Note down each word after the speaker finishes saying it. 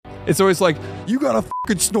It's always like, you gotta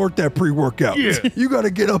fucking snort that pre-workout. Yeah. You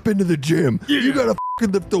gotta get up into the gym. Yeah. You gotta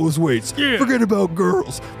fucking lift those weights. Yeah. Forget about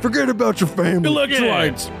girls. Forget about your family.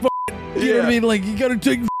 Electrolytes. You know what I mean? Like, you gotta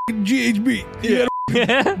take fucking GHB. You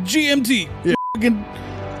gotta GMT. Yeah. Fucking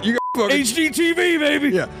You gotta fucking HGTV, baby.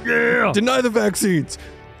 Yeah. Yeah. Deny the vaccines.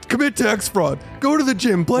 Commit tax fraud. Go to the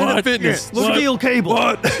gym. Planet What? Fitness. Yeah. What? Steal cable.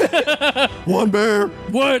 What? 1 bear.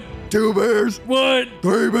 What? 2 bears. What?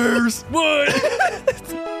 3 bears. What?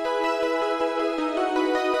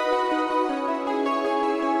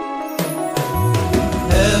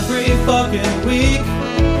 Every fucking week,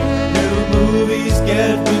 new movies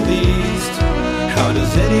get released. How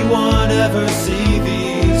does anyone ever see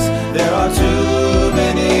these? There are too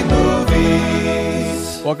many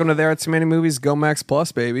movies. Welcome to There Are Too Many Movies. Go Max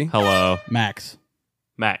Plus, baby. Hello. Max.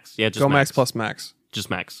 Max. Yeah, just Go Max. Max Plus Max. Just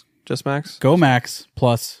Max. Just Max? Go Max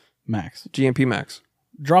plus Max. GMP Max.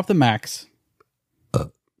 Drop the Max.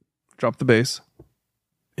 Drop the bass.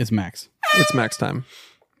 It's Max. It's Max time.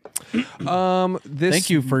 This Thank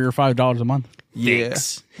you for your $5 a month. Yeah.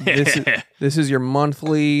 Thanks. This is your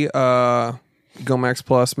monthly Go Max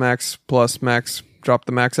Plus Max Drop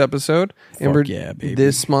the Max episode. And Fuck yeah, baby.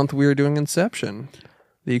 This month we are doing Inception.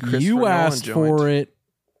 The Christopher You Nolan asked joint. for it.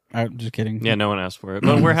 I'm just kidding. Yeah, no one asked for it,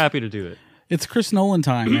 but we're happy to do it. It's Chris Nolan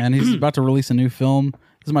time, man. He's about to release a new film.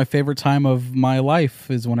 This is my favorite time of my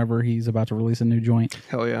life, is whenever he's about to release a new joint.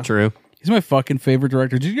 Hell yeah. True. He's my fucking favorite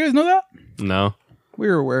director. Did you guys know that? No. We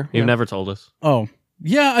were aware. You've Yeah. never told us. Oh,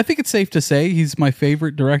 yeah, I think it's safe to say he's my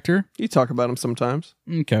favorite director. You talk about him sometimes.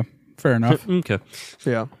 Okay, fair enough. Okay.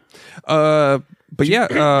 Yeah. But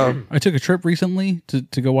yeah, I took a trip recently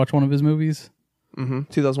to go watch one of his movies.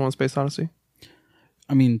 2001 Space Odyssey.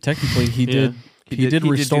 I mean, technically, he did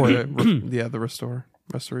restore do it. the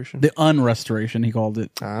restoration. The unrestoration, he called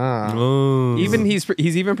it. Oh. Even he's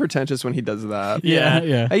even pretentious when he does that.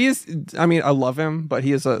 Yeah. I mean, I love him, but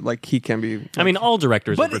he is he can be. I mean, all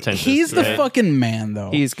directors are But pretentious. he's the right? fucking man,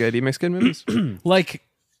 though. He's good. He makes good movies. Like,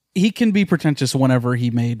 he can be pretentious whenever he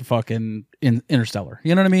made fucking Interstellar.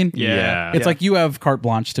 You know what I mean? Yeah. It's like you have carte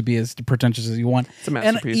blanche to be as pretentious as you want. It's a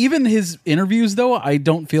masterpiece. And even his interviews, though, I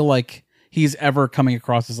don't feel like he's ever coming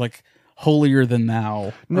across as like holier than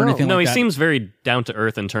thou or anything No, like he that. seems very down to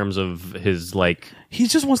earth in terms of his He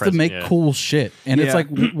just wants to present, make yeah. cool shit, and it's Yeah.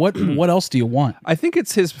 like, what else do you want? I think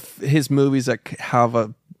it's his movies that have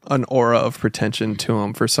an aura of pretension to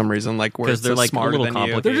them for some reason, like where 'Cause it's they're, like, a smarter little than you.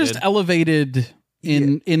 complicated. They're just elevated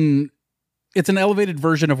in. It's an elevated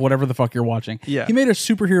version of whatever the fuck you're watching. Yeah. He made a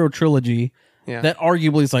superhero trilogy Yeah. that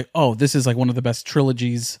arguably is like, oh, this is like one of the best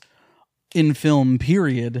trilogies in film,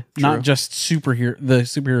 period. Not just the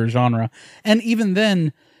superhero genre. And even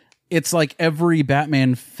then, it's like every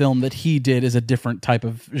Batman film that he did is a different type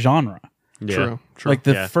of genre. Yeah. True. Like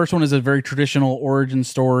the Yeah. first one is a very traditional origin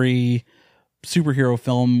story superhero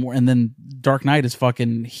film, and then Dark Knight is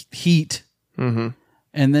fucking Heat. Mm-hmm.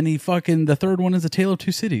 And then the third one is A Tale of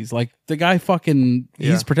Two Cities. Like, the guy fucking,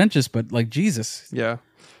 he's pretentious, but like, Jesus. Yeah.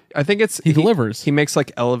 I think He delivers. He makes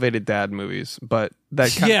like elevated dad movies, but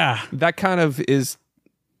that kind of is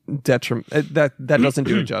detriment. That doesn't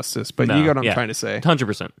do it justice. But No, you got what I'm yeah. trying to say.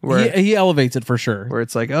 100%. Where He elevates it for sure. where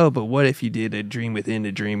it's like, oh, but what if you did a dream within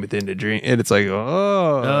a dream within a dream? And it's like,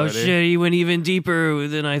 Oh, shit, he went even deeper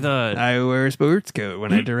than I thought. I wear a sports coat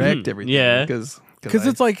when I direct everything. Yeah. because Because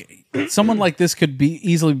it's like, someone like this could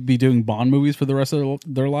easily be doing Bond movies for the rest of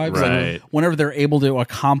their lives. Right. Like, whenever they're able to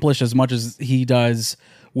accomplish as much as he does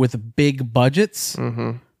with big budgets,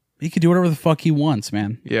 he could do whatever the fuck he wants,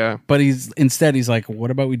 man. yeah, But he's like, what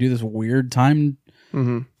about we do this weird time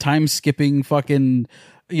skipping fucking,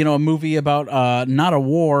 a movie about not a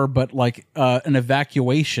war, but like an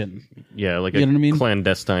evacuation. Yeah, like You know what I mean?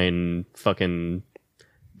 clandestine fucking...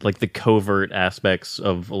 Like, the covert aspects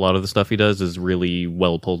of a lot of the stuff he does is really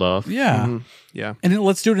well pulled off. Yeah. yeah, And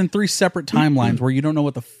let's do it in 3 separate timelines where you don't know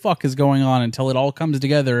what the fuck is going on until it all comes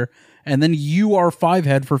together. And then you are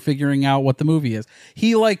Fivehead for figuring out what the movie is.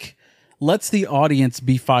 He lets the audience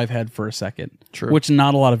be Fivehead for a second. True. Which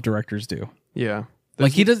not a lot of directors do. yeah.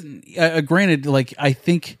 Like, he doesn't, granted, like, I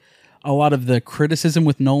think a lot of the criticism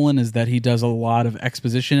with Nolan is that he does a lot of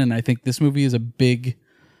exposition. And I think this movie is a big,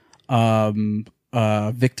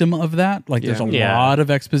 victim of that. Like, there's a Yeah. lot of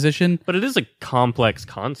exposition. But it is a complex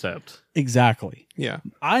concept. Exactly. Yeah.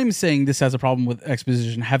 I'm saying this has a problem with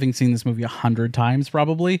exposition, having seen this movie 100 times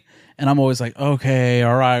probably, and I'm always like, okay,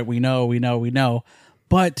 all right, we know,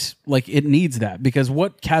 but like, it needs that, because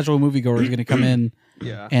what casual moviegoer is going to come in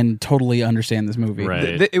and totally understand this movie?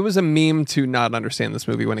 Right. It was a meme to not understand this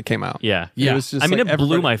movie when it came out. Yeah. Yeah. It was just I mean, like it blew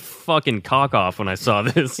everybody- my fucking cock off when I saw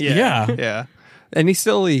this. Yeah. Yeah. And he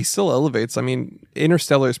still elevates. I mean,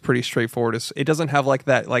 Interstellar is pretty straightforward. It doesn't have like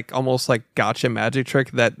that, like almost like gotcha magic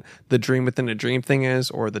trick that the dream within a dream thing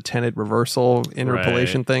is, or the Tenet reversal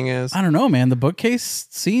interpolation thing is. I don't know, man. The bookcase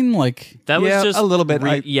scene, like that was just a little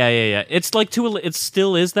bit. Yeah. It's like it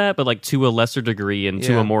still is that, but like to a lesser degree and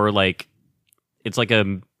to a more like, it's like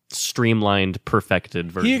a streamlined,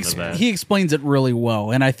 perfected version of that. He explains it really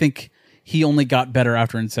well, and I think he only got better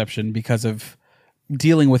after Inception because of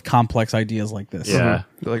dealing with complex ideas like this. Yeah.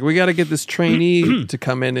 Like, we got to get this trainee to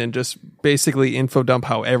come in and just basically info dump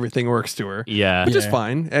how everything works to her. Yeah. Which is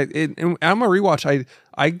fine. And on my rewatch,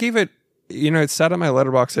 I gave it, it sat on my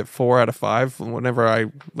letterbox at 4 out of 5. Whenever I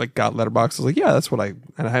like got letterbox, I was like, yeah, that's what and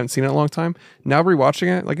I haven't seen it in a long time. Now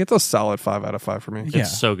rewatching it, like, it's a solid 5 out of 5 for me. Yeah.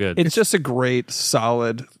 It's so good. It's just a great,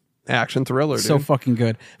 solid action thriller, dude. So fucking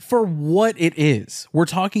good for what it is. We're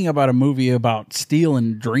talking about a movie about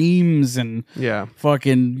stealing dreams and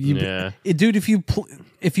fucking dude. If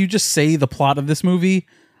you just say the plot of this movie,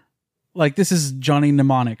 like, this is Johnny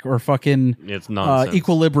Mnemonic or fucking it's nonsense.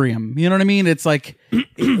 Equilibrium. You know what I mean? It's like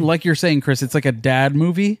like you're saying, Chris. It's like a dad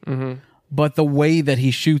movie, but the way that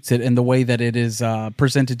he shoots it and the way that it is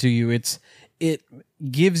presented to you, it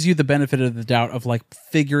gives you the benefit of the doubt of like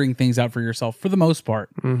figuring things out for yourself for the most part,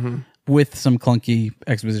 with some clunky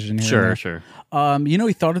exposition here. Sure.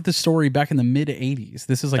 He thought of this story back in the mid '80s.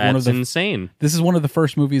 This is like one of the insane. This is one of the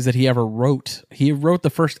first movies that he ever wrote. He wrote the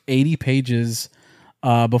first 80 pages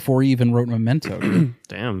before he even wrote Memento.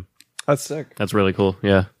 Damn, that's sick. That's really cool.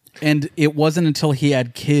 Yeah, and it wasn't until he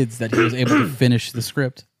had kids that he was able to finish the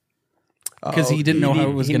script. Because he didn't know how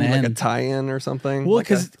it was going to end. Like a tie-in or something? Well,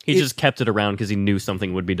 because he just kept it around because he knew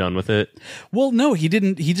something would be done with it. Well, no, he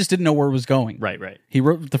didn't. He just didn't know where it was going. Right. He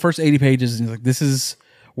wrote the first 80 pages and he's like, this is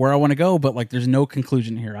where I want to go, but like, there's no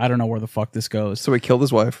conclusion here. I don't know where the fuck this goes. So he killed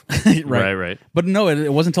his wife. Right. But no,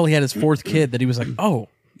 it wasn't until he had his 4th kid that he was like, oh,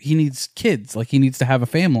 he needs kids. Like, he needs to have a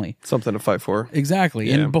family. Something to fight for. Exactly.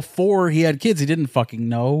 Yeah. And before he had kids, he didn't fucking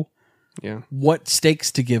know what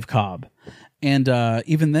stakes to give Cobb. And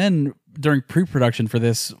even then, during pre-production for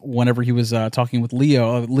this, whenever he was talking with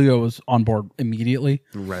Leo, Leo was on board immediately.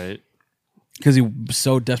 Right. Because he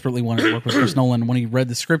so desperately wanted to work with Chris Nolan. When he read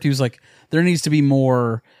the script, he was like, there needs to be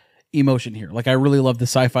more emotion here. Like, I really love the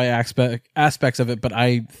sci-fi aspects of it, but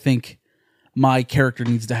I think my character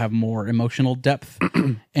needs to have more emotional depth.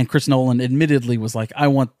 And Chris Nolan admittedly was like,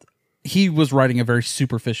 he was writing a very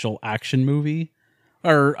superficial action movie.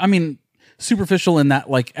 Superficial in that,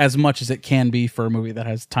 like, as much as it can be for a movie that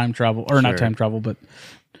has time travel, or not time travel, but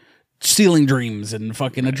stealing dreams and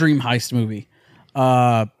fucking a dream heist movie.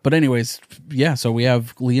 But anyways, so we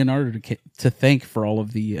have Leonardo to thank for all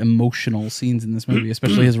of the emotional scenes in this movie,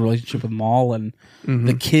 especially his relationship with Maul and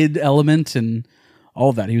the kid element and all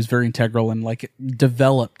of that. He was very integral and like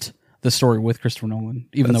developed the story with Christopher Nolan,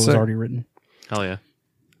 even though it was already written. Hell yeah.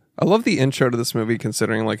 I love the intro to this movie,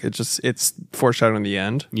 considering like it's foreshadowing the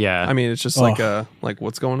end. Yeah, I mean, it's just like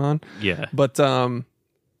what's going on. Yeah, but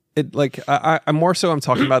it like I'm more so I'm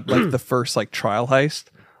talking about like the first like trial heist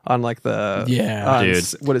on like the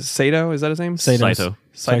dude. What is Saito? Is that his name? Saito.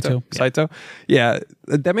 Yeah,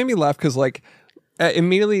 that made me laugh because like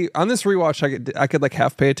immediately on this rewatch, I could like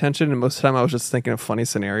half pay attention, and most of the time I was just thinking of funny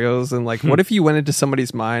scenarios and like, what if you went into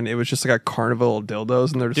somebody's mind? It was just like a carnival of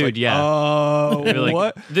dildos, and they're just oh, like,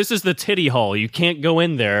 what? This is the titty hall. You can't go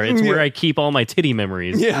in there. It's where I keep all my titty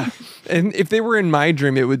memories. Yeah, and if they were in my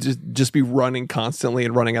dream, it would just be running constantly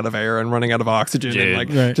and running out of air and running out of oxygen, and like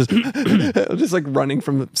just like running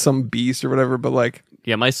from some beast or whatever. But like.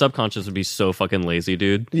 Yeah, my subconscious would be so fucking lazy,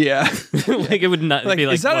 dude. Yeah. Like, it would not be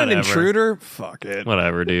like, is that whatever. An intruder? Fuck it.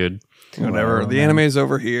 Whatever, dude. Whatever. The anime's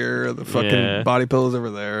over here. The fucking body pillow's over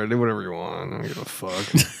there. Do whatever you want. I don't give a fuck.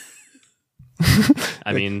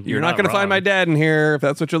 I mean, you're not going to find my dad in here if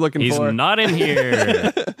that's what you're looking for. He's not in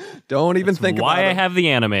here. Don't even think about it. Why I have the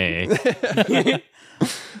anime.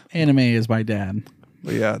 Anime is my dad.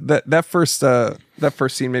 But yeah, that first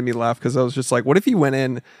scene made me laugh because I was just like, what if he went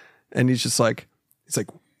in and he's like,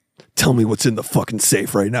 tell me what's in the fucking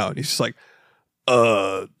safe right now. And he's just like,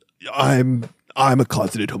 I'm a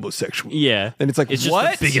closeted homosexual. Yeah. And it's like, it's what?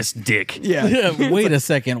 Just the biggest dick. Yeah. Wait a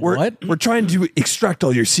second. What? We're trying to extract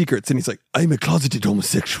all your secrets. And he's like, I'm a closeted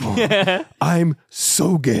homosexual. I'm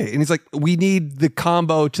so gay. And he's like, we need the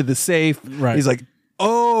combo to the safe. Right. He's like,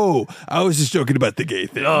 oh, I was just joking about the gay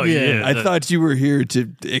thing. Oh, yeah. I thought you were here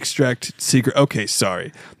to extract secret. Okay,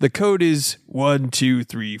 sorry. The code is 1, 2,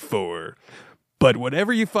 3, 4. But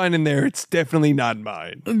whatever you find in there, it's definitely not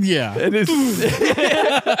mine. Yeah. And it's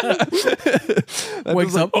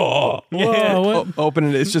wakes up. Open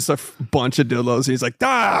it. It's just a bunch of dildos. And he's like,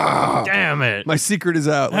 damn it. My secret is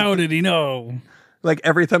out. How did he know? Like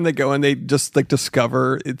every time they go and they just like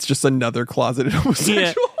discover it's just another closeted homosexual.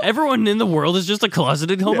 Yeah, everyone in the world is just a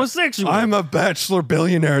closeted homosexual. I'm a bachelor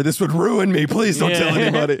billionaire. This would ruin me. Please don't tell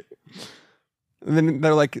anybody. And then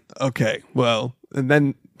they're like, okay, well, and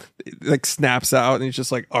then it like snaps out and he's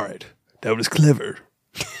just like, all right, that was clever.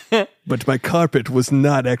 But my carpet was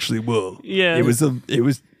not actually wool. Yeah. It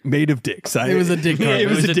was made of dicks. It was a dick carpet. It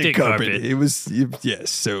was a dick carpet. It was, yes.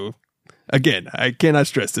 So again, I cannot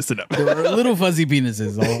stress this enough. There were little fuzzy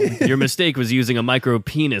penises. Your mistake was using a micro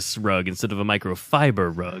penis rug instead of a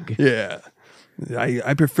microfiber rug. Yeah.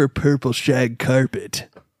 I prefer purple shag carpet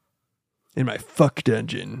in my fuck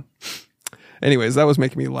dungeon. Anyways, that was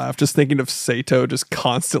making me laugh. Just thinking of Sato just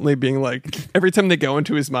constantly being like, every time they go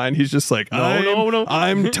into his mind, he's just like, no.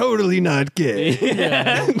 I'm totally not gay.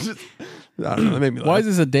 Yeah. Just, I don't know. That made me laugh. Why is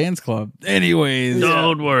this a dance club? Anyways.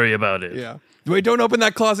 Don't worry about it. Yeah. Wait, don't open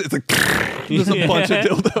that closet. It's like, there's a bunch of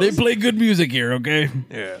dildos. They play good music here, okay?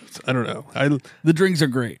 Yeah. I don't know. The drinks are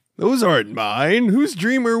great. Those aren't mine. Whose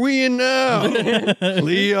dream are we in now?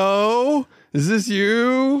 Leo? Is this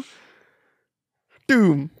you?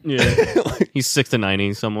 Doom. Yeah. He's 6 to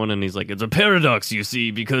 90 someone and he's like, it's a paradox, you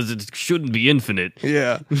see, because it shouldn't be infinite.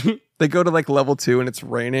 Yeah. They go to like level 2 and it's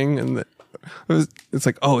raining and it's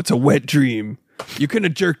like, oh, it's a wet dream. You couldn't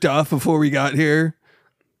have jerked off before we got here,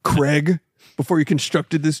 Craig, before you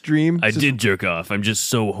constructed this dream. I did jerk off. I'm just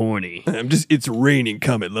so horny. It's raining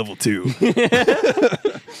come at level 2.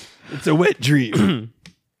 It's a wet dream.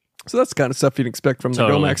 So that's the kind of stuff you'd expect from the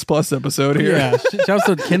Totally. Gomax Plus episode here. Yeah. Shouts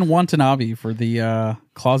to Ken Watanabe for the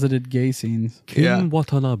closeted gay scenes Yeah.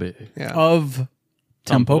 Watanabe. Yeah. of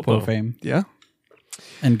Tampopo Tampopo. fame Yeah.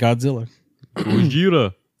 and Godzilla.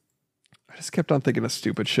 Gojira. I just kept on thinking of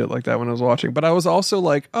stupid shit like that when I was watching. But I was also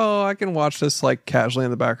like, oh, I can watch this like casually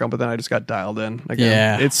in the background. But then I just got dialed in again.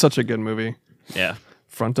 Yeah. It's such a good movie. Yeah.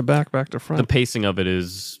 Front to back, back to The front. pacing of it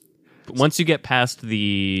is... Once you get past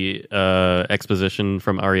the exposition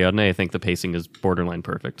from Ariadne, I think the pacing is borderline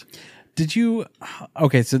perfect. Did you?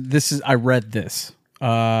 Okay, so this is. I read this.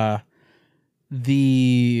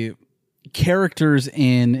 The characters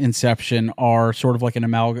in Inception are sort of like an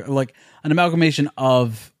amalgamation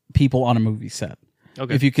of people on a movie set.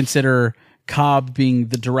 Okay. If you consider Cobb being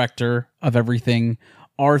the director of everything,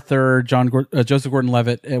 Arthur, Joseph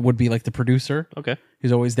Gordon-Levitt would be like the producer. Okay.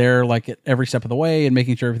 He's always there, like at every step of the way, and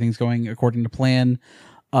making sure everything's going according to plan.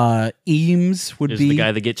 Eames would Is be the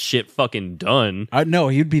guy that gets shit fucking done. no,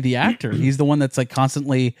 he'd be the actor. He's the one that's like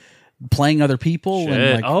constantly playing other people Shit.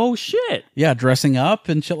 and like Oh, shit. yeah, dressing up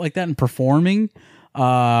and shit like that and performing.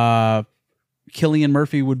 Cillian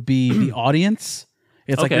Murphy would be the audience.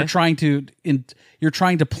 It's like Okay. you're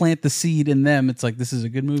trying to plant the seed in them. It's like this is a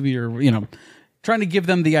good movie, or trying to give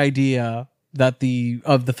them the idea that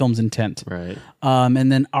of the film's intent. Right.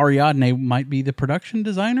 And then Ariadne might be the production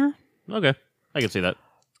designer. Okay. I can see that.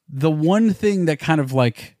 The one thing that kind of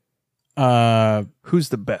like Who's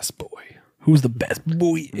the best boy? who's the best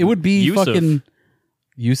boy? It would be Yusuf. fucking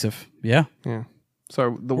Yusuf. Yeah. Yeah.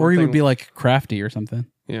 Sorry. The one Or he thing, would be like Crafty or something.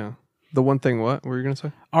 Yeah. The one thing. What were you gonna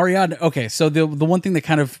say? Ariadne. Okay, so the one thing that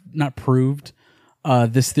kind of not proved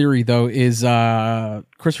this theory though is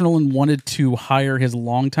Christopher Nolan wanted to hire his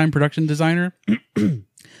longtime production designer,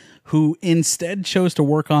 who instead chose to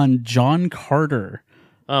work on John Carter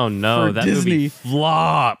Oh, no. For That Disney. movie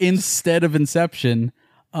flopped. instead of Inception.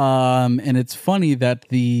 And it's funny that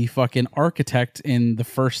the fucking architect in the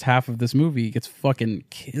first half of this movie gets fucking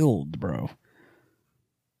killed, bro.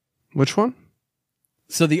 Which one?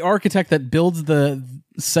 So the architect that builds the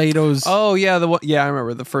Sato's Oh yeah, the one. Yeah, I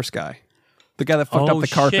remember the first guy, the guy that fucked up the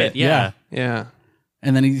carpet. Shit, yeah. Yeah.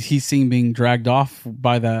 and then he's seen being dragged off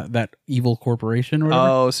by that evil corporation or whatever.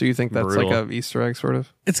 Oh, so you think that's Brutal. like a Easter egg, sort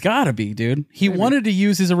of? It's gotta be, dude. He wanted to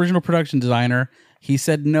use his original production designer. He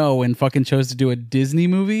said no and fucking chose to do a Disney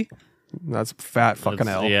movie. That's fat fucking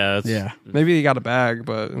hell. Yeah. It's, Yeah. Maybe he got a bag,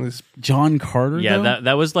 but it was, John Carter, Yeah, though?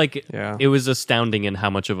 that was like, Yeah. it was astounding in how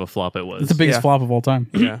much of a flop it was. It's the biggest Yeah. flop of all time.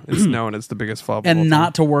 yeah, it's known as the biggest flop. of all And time.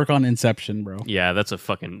 not to work on Inception, bro. Yeah, that's a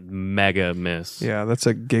fucking mega miss. Yeah, that's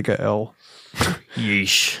a giga L.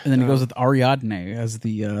 Yeesh. And then he goes with Ariadne as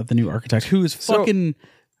the new architect, who is So- fucking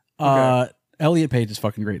Elliot Page is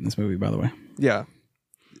fucking great in this movie, by the way. Yeah.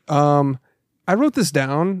 I wrote this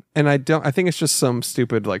down, and I think it's just some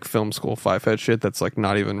stupid like film school five-head shit that's like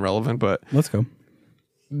not even relevant. But Let's go.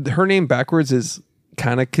 her name backwards is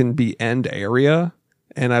kind of can be end area,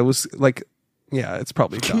 and I was like, yeah, it's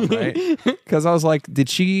probably dumb, right? Because I was like, did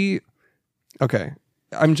she? Okay,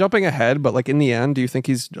 I'm jumping ahead, but like in the end, do you think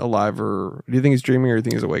he's alive, or do you think he's dreaming, or do you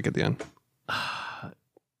think he's awake at the end?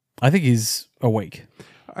 I think he's awake.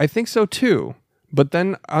 I think so too. But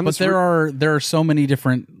then there are so many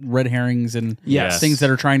different red herrings and Yes. things that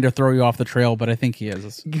are trying to throw you off the trail. But I think he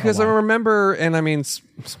is because I remember, and I mean,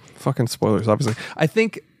 fucking spoilers, obviously. I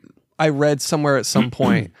think I read somewhere at some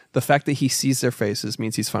point the fact that he sees their faces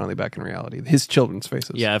means he's finally back in reality. His children's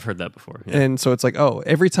faces. Yeah, I've heard that before. Yeah. And so it's like, oh,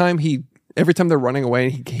 every time they're running away,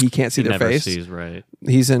 he can't see He their never face. sees, right.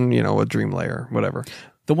 He's in a dream layer, whatever.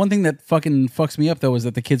 The one thing that fucking fucks me up though is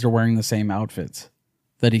that the kids are wearing the same outfits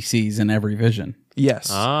that he sees in every vision. Yes.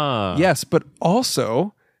 Yes, but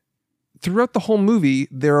also throughout the whole movie,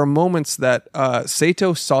 there are moments that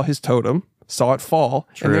Sato saw his totem, saw it fall,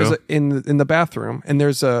 True. and there's in the bathroom, and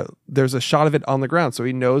there's a shot of it on the ground, so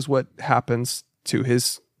he knows what happens to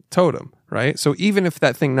his totem, right? So even if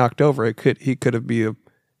that thing knocked over, he could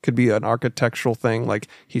be an architectural thing, like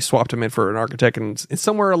he swapped him in for an architect, and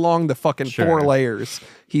somewhere along the fucking 4 layers,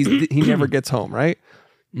 he never gets home, right?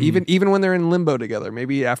 Even when they're in limbo together,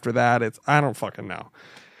 maybe after that, I don't fucking know.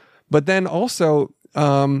 But then also,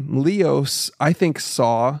 Leos, I think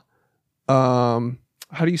saw, how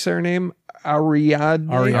do you say her name?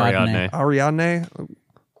 Ariadne.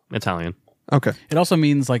 Italian. Okay. It also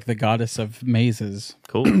means like the goddess of mazes.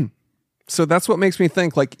 Cool. So that's what makes me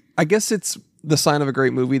think, like, I guess it's the sign of a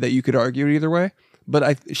great movie that you could argue it either way.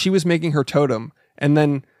 But she was making her totem, and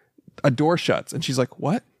then a door shuts, and she's like,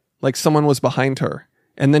 what? Like someone was behind her.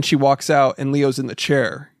 And then she walks out, and Leo's in the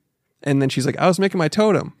chair. And then she's like, I was making my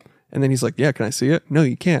totem. And then he's like, yeah, can I see it? No,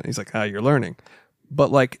 you can't. He's like, you're learning.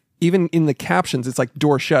 But like, even in the captions, it's like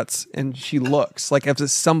door shuts, and she looks like as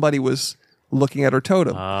if somebody was looking at her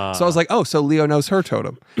totem. So I was like, oh, so Leo knows her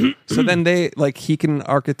totem. So then he can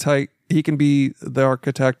be the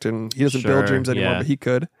architect, and he doesn't build dreams anymore, but he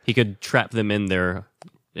could. He could trap them in there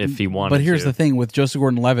if he wanted to. But here's the thing with Joseph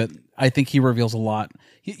Gordon-Levitt, I think he reveals a lot.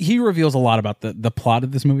 He reveals a lot about the plot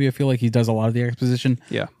of this movie. I feel like he does a lot of the exposition.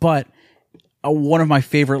 Yeah. But one of my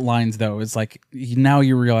favorite lines, though, is like, now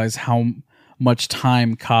you realize how much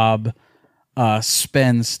time Cobb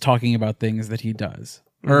spends talking about things that he does.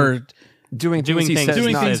 Or doing things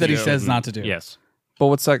that he says not to do. Yes. But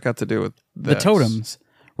what's that got to do with the totems?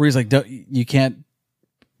 Where he's like, you can't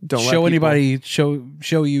show anybody, show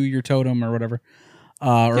you your totem or whatever.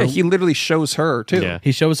 He literally shows her too. Yeah.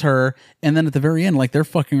 He shows her, and then at the very end, like, they're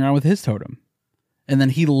fucking around with his totem, and then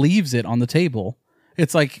he leaves it on the table.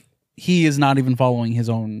 It's like he is not even following his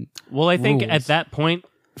own. Well, I think rules. at that point,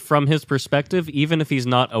 from his perspective, even if he's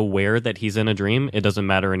not aware that he's in a dream, it doesn't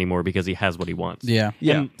matter anymore because he has what he wants. Yeah.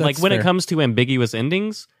 And like when it comes to ambiguous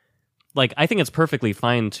endings, like I think it's perfectly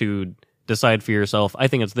fine to decide for yourself, I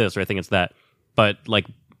think it's this or I think it's that. But like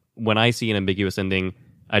when I see an ambiguous ending,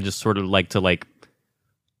 I just sort of like to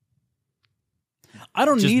I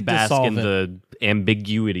don't just need to bask solve in it. the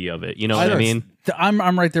ambiguity of it. You know what I mean?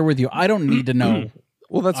 I'm right there with you. I don't need to know.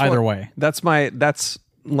 Well, that's either way. That's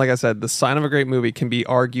like I said, the sign of a great movie can be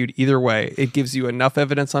argued either way. It gives you enough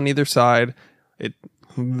evidence on either side.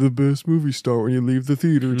 The best movies start when you leave the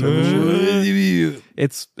theater.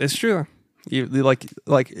 It's true. You like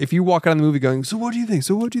if you walk out of the movie going, so what do you think?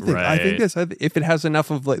 So what do you think? I think this. If it has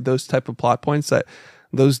enough of like those type of plot points, that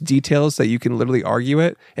those details that you can literally argue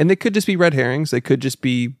it, and they could just be red herrings. They could just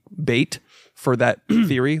be bait for that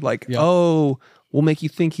theory. Like, oh, we'll make you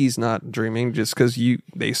think he's not dreaming just because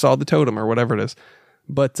they saw the totem or whatever it is.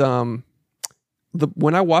 But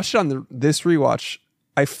when I watched it on this rewatch,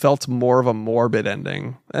 I felt more of a morbid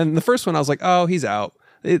ending. And the first one, I was like, oh, he's out.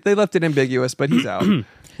 They left it ambiguous, but he's out.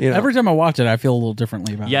 Every time I watch it, I feel a little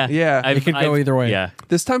differently about it. Yeah. It could go either way. Yeah.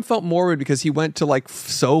 This time felt morbid because he went to like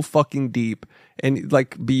so fucking deep and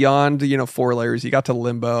like beyond 4 layers. He got to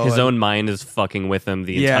limbo. His own mind is fucking with him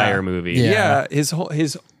the entire movie. Yeah,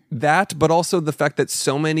 his that, but also the fact that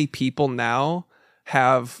so many people now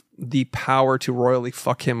have the power to royally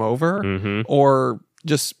fuck him over, or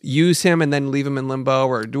just use him and then leave him in limbo,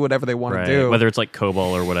 or do whatever they want to do. Whether it's like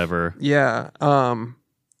COBOL or whatever. Yeah.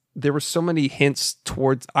 There were so many hints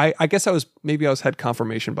towards. I guess I had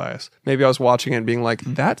confirmation bias. Maybe I was watching it and being like,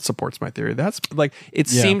 that supports my theory. That's like it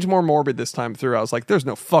seemed more morbid this time through. I was like, there's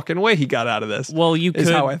no fucking way he got out of this. Well, you is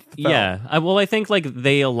could. How I felt. Yeah. I think like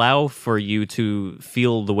they allow for you to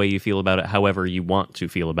feel the way you feel about it, however you want to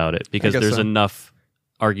feel about it, because there's enough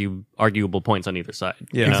arguable points on either side.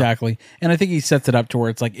 Yeah, exactly. And I think he sets it up to where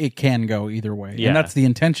it's like it can go either way, and that's the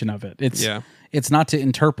intention of it. It's not to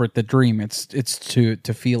interpret the dream. It's to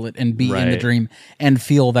feel it and be in the dream and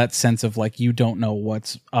feel that sense of like you don't know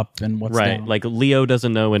what's up and what's down. Like Leo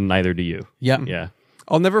doesn't know, and neither do you. Yep. Yeah.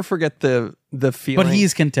 I'll never forget the feeling. But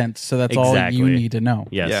he's content, so that's all you need to know.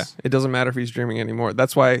 Yes. Yeah. It doesn't matter if he's dreaming anymore.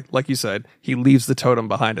 That's why, like you said, he leaves the totem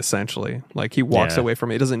behind. Essentially, like he walks away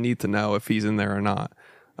from it. He doesn't need to know if he's in there or not,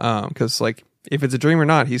 because like if it's a dream or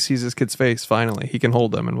not, he sees his kid's face finally. He can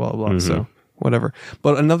hold them and blah, blah, blah. So, whatever.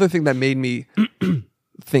 But another thing that made me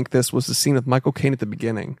think this was the scene with Michael Caine at the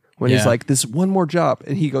beginning when he's like, this one more job.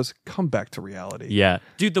 And he goes, come back to reality. Yeah.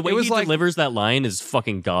 Dude, the way he like, delivers that line is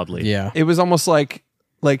fucking godly. Yeah. It was almost like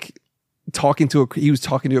he was talking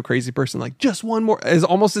to a crazy person, like, just one more, as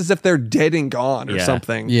almost as if they're dead and gone or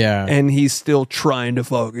something. Yeah. And he's still trying to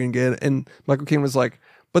fucking get it. And Michael Caine was like,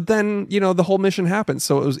 but then, the whole mission happened.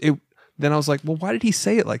 So then I was like, well, why did he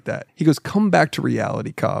say it like that? He goes, come back to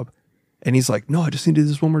reality, Cobb. And he's like, no, I just need to do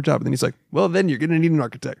this one more job. And then he's like, well, then you're going to need an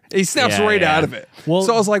architect. And he snaps right out of it. Well,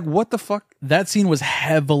 so I was like, what the fuck? That scene was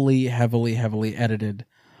heavily edited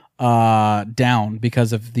down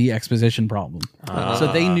because of the exposition problem.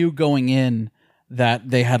 So they knew going in that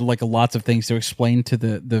they had like lots of things to explain to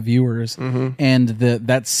the viewers, and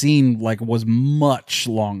that scene like was much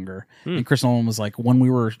longer. And Chris Nolan was like, when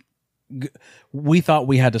we thought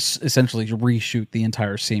we had to essentially reshoot the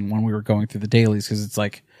entire scene when we were going through the dailies, because it's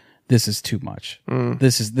like, this is too much.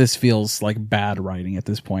 This feels like bad writing at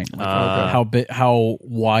this point. Like how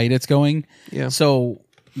wide it's going. Yeah. So,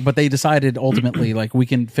 but they decided ultimately like we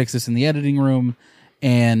can fix this in the editing room,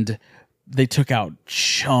 and they took out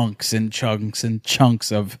chunks and chunks and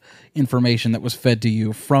chunks of information that was fed to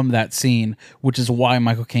you from that scene, which is why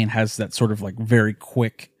Michael Caine has that sort of like very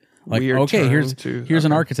quick. Like, weird okay, turn here's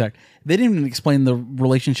an architect. They didn't even explain the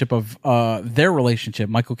relationship of their relationship,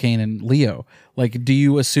 Michael Caine and Leo. Like, do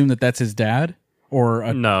you assume that that's his dad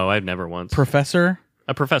or No, I've never once. Professor?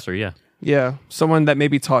 A professor, yeah. Yeah, someone that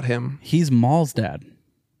maybe taught him. He's Maul's dad.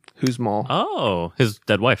 Who's Maul? Oh, his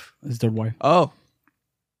dead wife. His dead wife. Oh,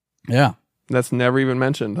 yeah. That's never even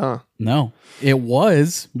mentioned, huh? No, it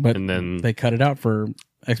was, but And then they cut it out for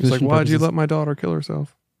It's exposition like, why'd you purposes. let my daughter kill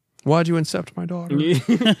herself? Why'd you incept my daughter?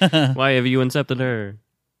 why have you incepted her?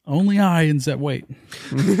 Only I in set wait.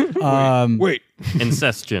 Wait.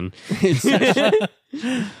 Incestion. He's like,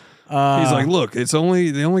 look, they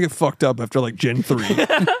only get fucked up after like Gen 3.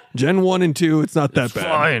 Gen 1 and 2, it's not that bad.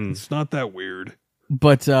 Fine. It's not that weird.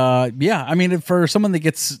 But yeah, I mean, for someone that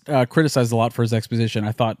gets criticized a lot for his exposition,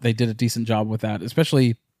 I thought they did a decent job with that,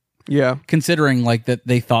 especially considering like that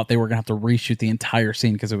they thought they were gonna have to reshoot the entire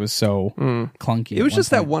scene because it was so clunky. It was just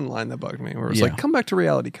that one line that bugged me, where it was like, come back to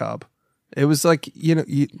reality, Cobb. It was like,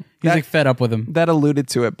 he's like fed up with him. That alluded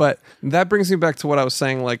to it, but that brings me back to what I was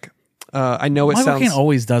saying. Like, I know it Michael sounds. Caine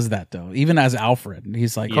always does that though, even as Alfred.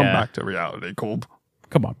 He's like, Come back to reality, Cobb.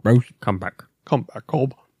 Come on, Bruce. Come back. Come back,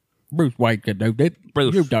 Cobb. Bruce Wayne can do that.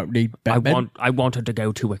 Bruce, you don't need Batman. I wanted to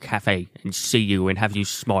go to a cafe and see you and have you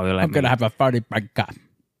smile at me. I'm gonna have a funny burger,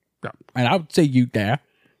 and I'll see you there.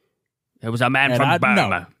 There was a man And from I know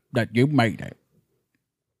Burma. that you made it,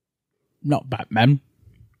 not Batman.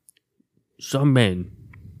 Some men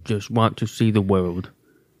just want to see the world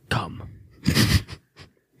come.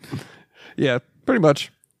 Yeah, pretty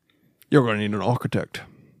much. You're going to need an architect.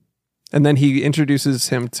 And then he introduces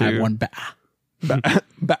him to. I won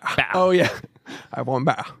Oh, yeah. I won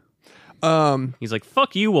He's like,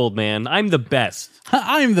 fuck you, old man. I'm the best.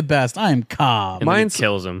 I'm the best. I'm Cobb. And then he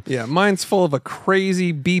kills him. Yeah, mine's full of a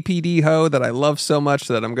crazy BPD hoe that I love so much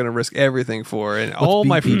that I'm going to risk everything for. And all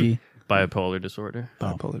my BPD? Bipolar disorder.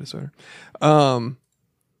 Bipolar disorder. But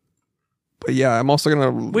yeah, I'm also going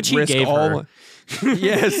to Which he risk gave all her.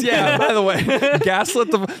 Yes, yeah. By the way,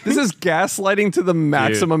 this is gaslighting to the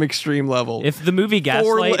maximum extreme level. If the movie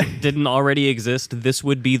Gaslight didn't already exist, this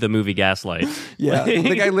would be the movie Gaslight. Yeah,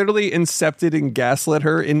 the guy literally incepted and gaslit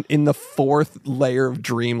her in the 4th layer of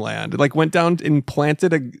dreamland. Like went down and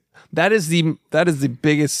planted a. That is the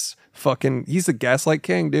biggest fucking. He's the gaslight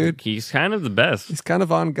king, dude. He's kind of the best. He's kind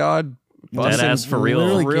of on God. Deadass for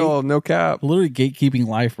real. For real, no cap. Literally gatekeeping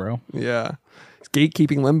life, bro. Yeah. It's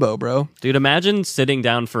gatekeeping limbo, bro. Dude, imagine sitting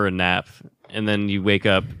down for a nap and then you wake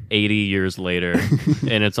up 80 years later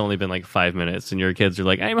and it's only been like 5 minutes and your kids are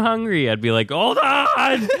like, I'm hungry. I'd be like, hold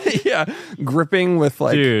on. Yeah. Gripping with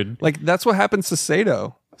like, dude. Like that's what happens to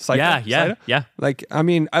Sato. Yeah. Like, I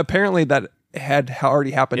mean, apparently that had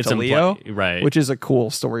already happened to Leo, right? Which is a cool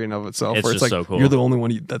story in of itself. It's where it's just like so cool. You're the only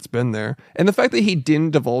one that's been there, and the fact that he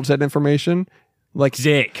didn't divulge that information, like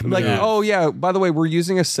dick, like oh yeah, by the way, we're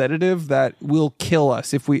using a sedative that will kill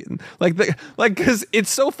us if we like because it's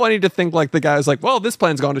so funny to think like the guy's like, well, this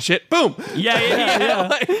plan's gone to shit. Boom. Yeah.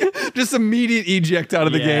 Like, just immediate eject out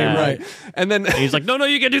of the game, right? And then he's like, no,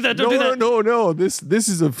 you can't do that. Don't do that. No. This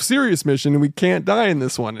is a serious mission, and we can't die in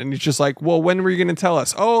this one. And he's just like, well, when were you going to tell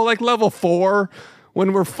us? Oh, like level 4.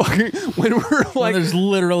 when we're When like there's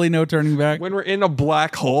literally no turning back. when we're in a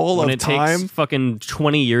black hole When of it time. takes fucking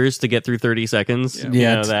 20 years to get through 30 seconds. You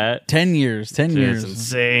know that? 10 years. 10 It's years.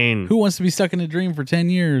 insane. Who wants to be stuck in a dream for 10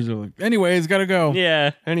 years? Or like, anyways, gotta go.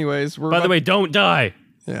 Yeah. Anyways, we're By the way, don't die.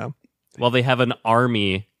 yeah. Well, they have an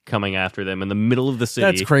army coming after them in the middle of the city.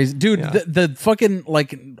 That's crazy. Dude, Yeah. the fucking,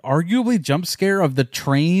 like, arguably jump scare of the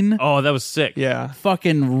train Oh, that was sick. Yeah.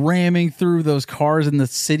 fucking ramming through those cars in the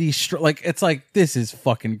city. Like, it's like, this is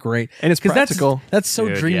fucking great. And it's 'Cause practical. That's so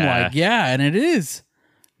Dude, dreamlike. Yeah, and it is.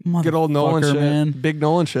 Good old Nolan Motherfucker, shit. man. Big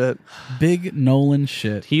Nolan shit. Big Nolan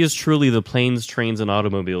shit. He is truly the planes, trains, and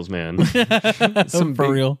automobiles man. Some For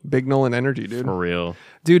big, real. Big Nolan energy, dude. For real.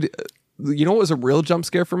 Dude, you know what was a real jump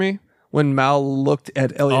scare for me? When Mal looked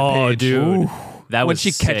at Elliot Oh, Page. dude. That When was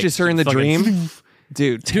she sick. catches her in the Fucking- dream.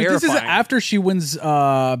 Dude, Dude, this is terrifying. after she wins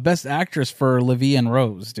Best Actress for Livy and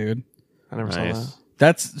Rose, dude. I never saw Nice. that.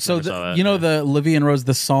 That's so. Never saw that, You know yeah. the Livy and Rose,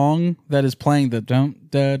 the song that is playing, the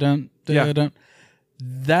don't da don't da Yeah. don't.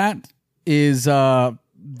 That is the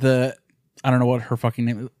I don't know what her fucking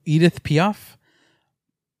name is. Edith Piaf.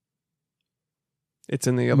 It's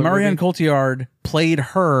in the other Marianne movie. Cotillard played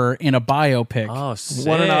her in a biopic. Oh, sick.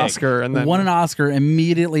 Won an Oscar and then Won an Oscar.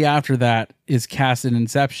 Immediately after that is cast in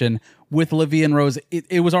Inception with Livy and Rose.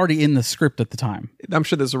 It was already in the script at the time. I'm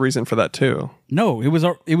sure there's a reason for that too. No, it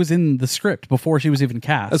was in the script before she was even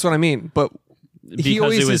cast. That's what I mean. But he Because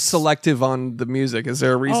always it is was- selective on the music. Is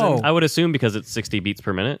there a reason? Oh. I would assume because it's 60 beats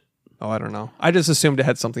per minute. Oh, I don't know. I just assumed it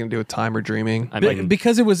had something to do with time or dreaming. I Be- mean,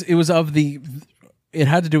 because it was of the. It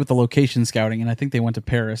had to do with the location scouting, and I think they went to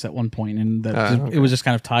Paris at one point, and that okay. it was just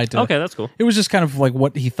kind of tied to. okay, that's cool. It was just kind of like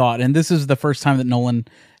what he thought, and this is the first time that Nolan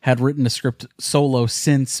had written a script solo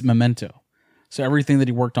since Memento. So everything that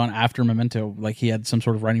he worked on after Memento, like he had some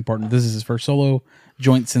sort of writing partner. This is his first solo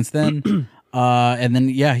joint since then. And then,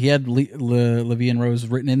 yeah, he had Livy and Rose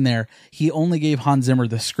written in there. He only gave Hans Zimmer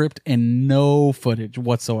the script and no footage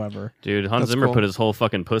whatsoever. Dude, Hans That's Zimmer cool. put his whole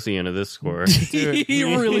fucking pussy into this score. He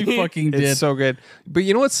really fucking did. It's so good. But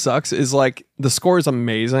you know what sucks is like the score is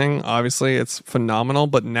amazing. Obviously, it's phenomenal.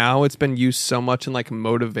 But now it's been used so much in like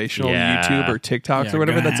motivational Yeah. YouTube or TikToks Yeah, or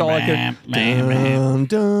whatever. That's all I can. Dun,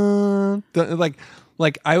 dun, dun.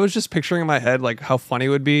 Like I was just picturing in my head like how funny it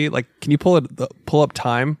would be. Like, can you pull up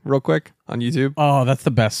Time real quick on YouTube? Oh, that's the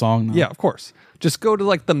best song, though. Yeah, of course. Just go to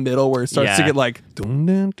like the middle where it starts to Yeah. get like dun,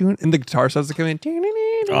 dun, dun, and the guitar starts to come in.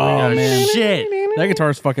 Oh, man. Shit. That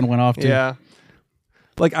guitar's fucking went off, dude. Yeah.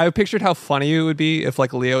 Like I pictured how funny it would be if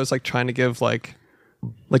like Leo is like trying to give like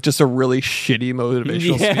just a really shitty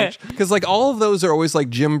motivational Yeah. speech. Because like all of those are always like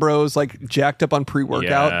gym bros like jacked up on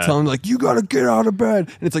pre-workout Yeah. telling like you gotta get out of bed.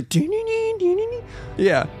 And it's like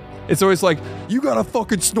yeah. It's always like, you gotta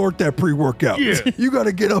fucking snort that pre-workout. Yeah. You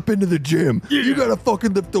gotta get up into the gym. Yeah. You gotta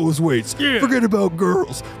fucking lift those weights. Yeah. Forget about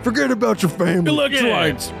girls. Forget about your family.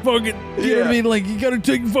 Electrolytes. Fucking, you know what I mean? Like, you gotta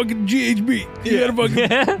take fucking GHB. You gotta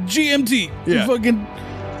fucking GMT. Yeah. You fucking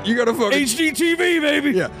You gotta fucking HGTV,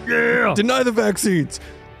 baby. Yeah. Deny the vaccines.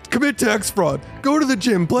 Commit tax fraud. Go to the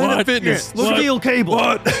gym. Planet What? Fitness. Yeah. Steel cable.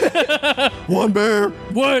 What? One bear.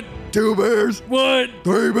 What? Two bears. What?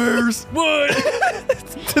 Three bears. What?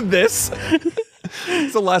 To this.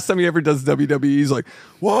 It's the last time he ever does WWE. He's like,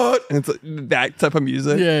 what? And it's like that type of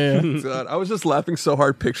music. Yeah, yeah. God, I was just laughing so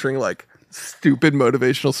hard picturing like stupid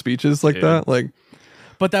motivational speeches like Dude. that. Like,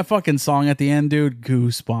 But that fucking song at the end, dude,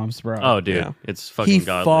 goosebumps, bro. Oh, dude. Yeah. It's fucking he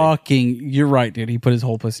godly. fucking, you're right, dude. He put his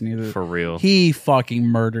whole pussy into it. For real. He fucking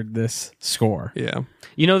murdered this score. yeah.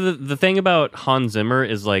 You know, the thing about Hans Zimmer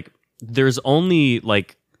is like, there's only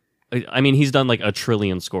like, I mean, he's done like a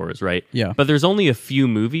trillion scores, right? Yeah. But there's only a few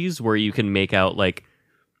movies where you can make out like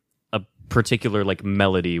a particular like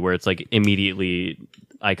melody where it's like immediately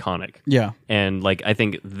iconic. Yeah. And like, I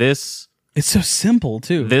think this It's so simple,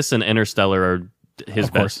 too. and Interstellar are his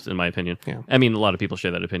Of course. best in my opinion. Yeah. I mean, a lot of people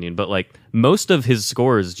share that opinion, but like most of his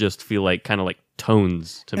scores just feel like kind of like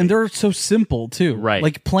tones to me. And they're so simple, too. Right.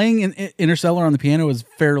 Like, playing Interstellar on the piano is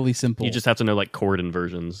fairly simple. You just have to know like chord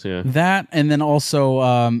inversions. Yeah. That, and then also,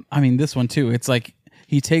 I mean, this one, too. It's like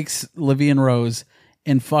he takes Livy and Rose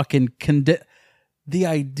and fucking the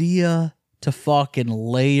idea to fucking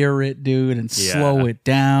layer it, dude, and Yeah. slow it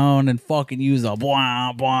down and fucking use a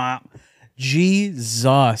blah, blah.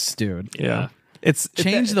 Jesus, dude. Yeah. It's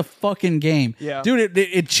Change the fucking game. Yeah. Dude,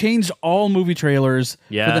 it changed all movie trailers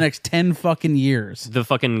for Yeah. the next 10 fucking years. The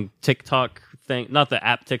fucking TikTok thing, not the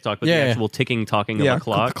app TikTok, but Yeah. the actual ticking, talking yeah, of a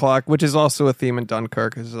clock. The clock, which is also a theme in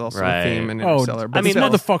Dunkirk, is also Right. a theme in Oh, Interstellar. I mean, still,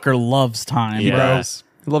 this motherfucker loves time, Yeah. bro.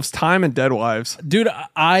 he loves time and dead wives. Dude,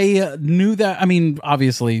 I knew that. I mean,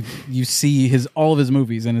 obviously, you see all of his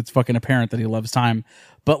movies, and it's fucking apparent that he loves time.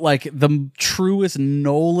 But like the truest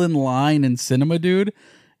Nolan line in cinema, dude,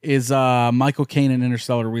 is Michael Caine in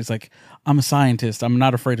Interstellar, where he's like, "I'm a scientist. I'm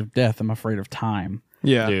not afraid of death. I'm afraid of time."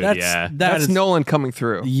 Yeah, Dude, that's Nolan coming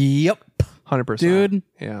through. Yep, 100%, dude.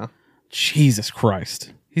 Yeah, Jesus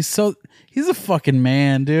Christ, he's a fucking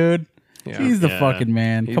man, dude. Yeah. He's the fucking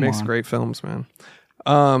man. he Come makes on. great films, man.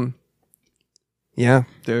 Yeah,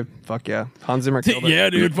 dude. Fuck yeah, Hans Zimmer killed it. Yeah,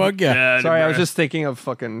 dude. Fuck yeah. Sorry, I was just thinking of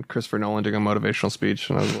fucking Christopher Nolan doing a motivational speech,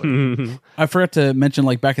 and I was like, I forgot to mention,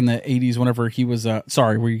 like back in the 80s, whenever he was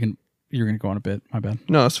sorry, you're gonna go on a bit. My bad.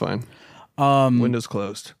 "No, it's fine. Windows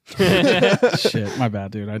closed." Shit, my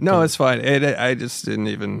bad, dude. No, it's fine. I just didn't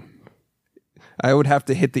even. I would have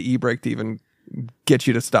to hit the e-brake to even get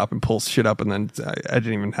you to stop and pull shit up, and then I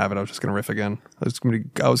didn't even have it. I was just gonna riff again.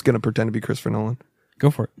 I was gonna pretend to be Christopher Nolan.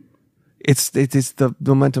 Go for it. It's the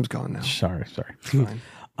momentum's gone now. Sorry. Fine.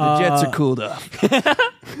 The jets are cooled off.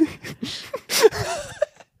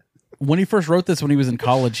 When he first wrote this, when he was in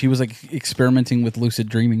college, he was like experimenting with lucid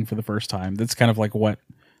dreaming for the first time. That's kind of like what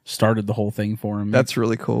started the whole thing for him. That's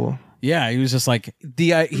really cool. Yeah, he was just like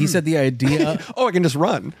he said the idea. Oh, I can just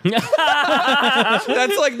run.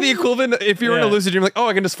 That's like the equivalent. If you're in a lucid dream, like, oh,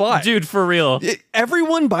 I can just fly. Dude, for real.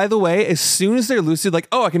 Everyone, by the way, as soon as they're lucid, like,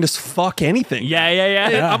 oh, I can just fuck anything.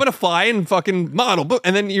 Yeah. I'm gonna fly and fucking model,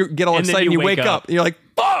 and then you get all And then excited and you you wake wake up up. and you're like,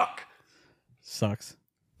 fuck. Sucks.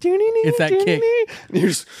 It's that kick. And you're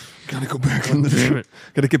just gotta go back in the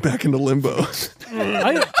gotta get back into limbo.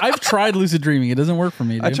 I've tried lucid dreaming. It doesn't work for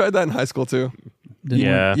me, dude. I tried that in high school too. Didn't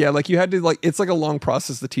work. Yeah, like you had to it's like a long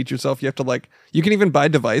process to teach yourself. You have to you can even buy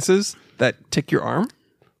devices that tick your arm.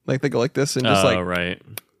 Like they go like this and just Right.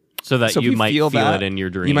 So that so if you might feel that, it in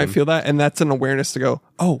your dream. You might feel that, and that's an awareness to go,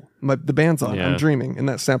 oh, the band's on. Yeah. I'm dreaming, and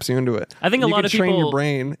that snaps you into it. I think a you lot can of train your people-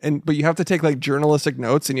 brain, but you have to take journalistic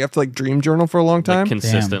notes, and you have to dream journal for a long time.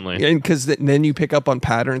 consistently. And because then you pick up on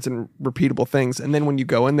patterns and repeatable things, and then when you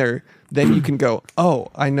go in there, then you can go, oh,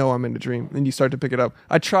 I know I'm in a dream, and you start to pick it up.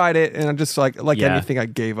 I tried it, and I'm just like Yeah. anything, I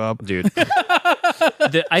gave up. Dude.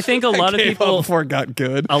 I think a lot of Gave up people before it got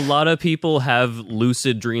good. a lot of people have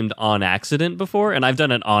lucid dreamed on accident before, and I've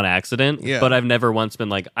done it on accident, Yeah. but I've never once been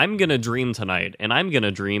like, I'm gonna dream tonight, and I'm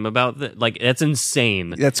gonna dream about that's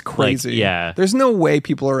insane. That's crazy. Like, yeah. There's no way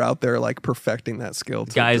people are out there perfecting that skill.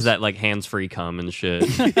 To Guys that hands-free come and shit.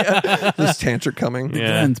 this tantric coming. Yeah.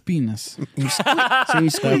 Glen's penis.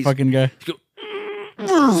 That fucking guy.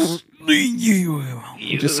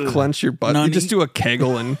 You just clench your butt. Nani? You just do a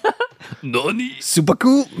kegel and super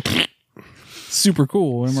cool. Super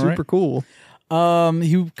cool. Am I right? Super cool.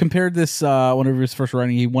 He compared this whenever he was first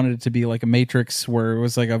writing. He wanted it to be like a Matrix, where it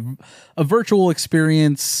was like a virtual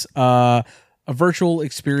experience,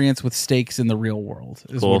 with stakes in the real world.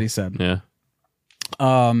 Is Cool. what he said. Yeah.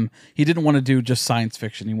 He didn't want to do just science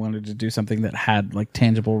fiction. He wanted to do something that had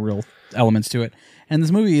tangible, real elements to it. And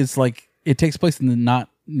this movie is it takes place in the not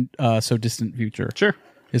so distant future. Sure.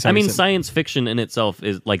 is how I he mean, said. science fiction in itself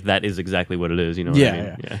is that is exactly what it is. You know what I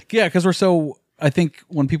mean? Yeah. Because we're so. I think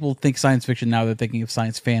when people think science fiction now, they're thinking of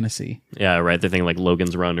science fantasy. Yeah, right. They're thinking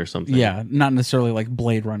Logan's Run or something. Yeah, not necessarily like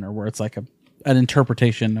Blade Runner, where it's like an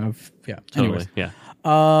interpretation of Totally. Anyways. Yeah.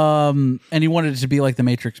 And he wanted it to be like The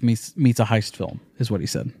Matrix meets a heist film, is what he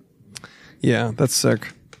said. Yeah, that's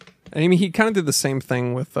sick. I mean, he kind of did the same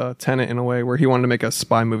thing with Tenet in a way, where he wanted to make a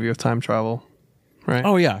spy movie of time travel. Right?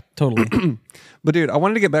 Oh yeah, totally. But dude, I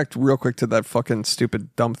wanted to get back real quick to that fucking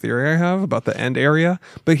stupid dumb theory I have about the end area.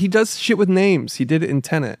 But he does shit with names. He did it in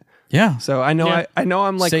Tenet. Yeah. So I know Yeah. I know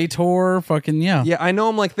I'm Sator, fucking yeah. Yeah, I know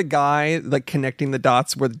I'm the guy connecting the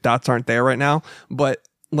dots where the dots aren't there right now, but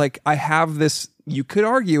I have this, you could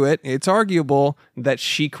argue it's arguable that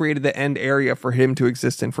she created the end area for him to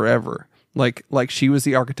exist in forever. Like she was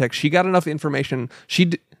the architect. She got enough information.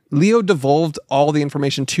 Leo devolved all the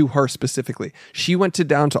information to her specifically. She went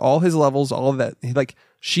down to all his levels, all of that.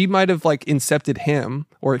 She might have incepted him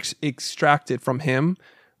or extracted from him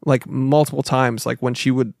multiple times. When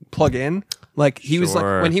she would plug in, he was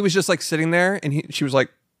Sure. when he was just sitting there, and she was like,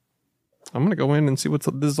 I'm gonna go in and see what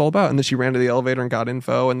this is all about. And then she ran to the elevator and got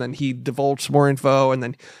info, and then he divulged some more info, and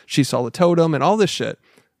then she saw the totem and all this shit.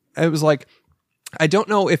 And it was I don't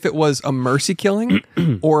know if it was a mercy killing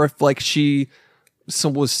or if she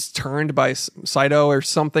was turned by Saito or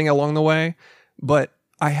something along the way, but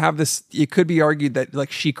I have this, it could be argued that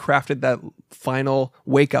she crafted that final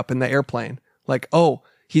wake up in the airplane. Oh,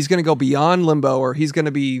 he's going to go beyond limbo, or he's going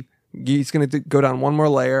to go down one more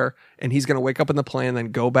layer, and he's going to wake up in the plane and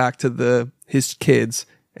then go back to his kids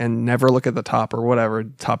and never look at the top or whatever.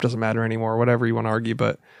 Top doesn't matter anymore, whatever you want to argue.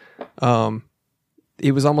 But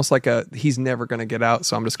it was almost he's never going to get out,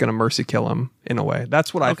 so I'm just going to mercy kill him in a way.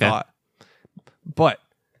 That's what I thought. But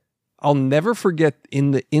I'll never forget in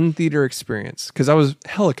the in-theater experience, because I was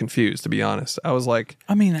hella confused, to be honest. I was like,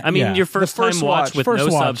 I mean, yeah. your first The first time watch watch. with First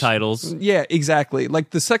no watch. subtitles. yeah, exactly. Like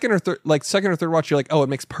the second or third watch, you're like, oh, it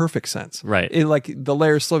makes perfect sense. Right. It, like the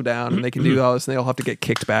layers slow down and they can do all this and they all have to get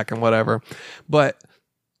kicked back and whatever. But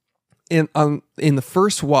in the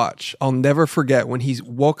first watch, I'll never forget when he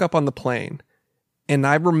woke up on the plane and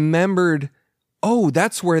I remembered, oh,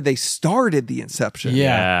 that's where they started the Inception.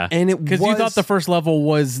 Yeah. And it was... Because you thought the first level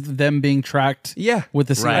was them being tracked Yeah. with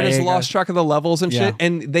the I CIA just guy. lost track of the levels and Yeah. shit.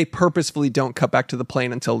 And they purposefully don't cut back to the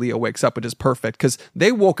plane until Leo wakes up, which is perfect because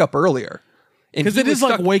they woke up earlier. Because it is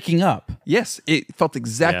like waking up. Yes, it felt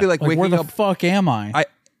exactly Yeah. like Like, where waking the up. fuck am I?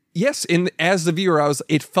 Yes, as the viewer,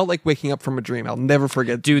 it felt like waking up from a dream. I'll never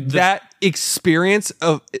forget, Dude, that experience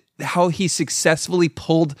of how he successfully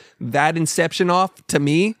pulled that Inception off to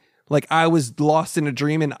me. Like I was lost in a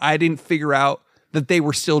dream and I didn't figure out that they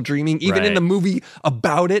were still dreaming. Even in Right. the movie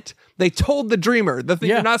about it, they told the dreamer the thing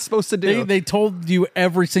Yeah. you're not supposed to do. They told you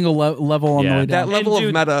every single level on the Yeah. way That down. level And of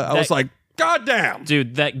dude, meta, I was that- like, God damn.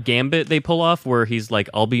 Dude, that gambit they pull off where he's like,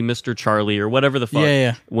 I'll be Mr. Charlie or whatever the fuck.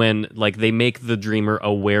 Yeah. When like they make the dreamer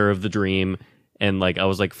aware of the dream. And like I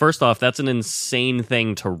was like, first off, that's an insane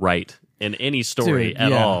thing to write in any story Dude,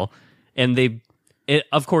 at yeah. all. And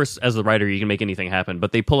of course, as the writer, you can make anything happen,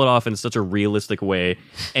 but they pull it off in such a realistic way.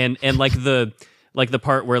 And like the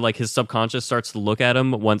part where like his subconscious starts to look at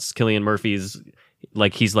him once Cillian Murphy's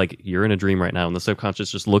like, he's like, you're in a dream right now. And the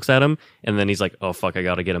subconscious just looks at him. And then he's like, oh fuck, I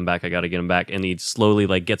gotta get him back. And he slowly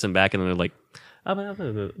like gets him back. And then they're like,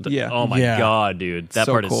 Yeah. oh my Yeah. God, dude. That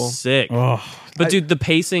So part cool. is sick. Oh, But dude, the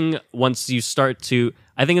pacing, once you start to,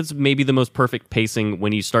 I think it's maybe the most perfect pacing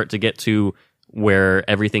when you start to get to where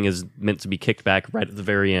everything is meant to be kicked back right at the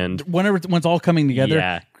very end. when it's all coming together,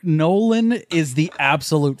 Yeah. Nolan is the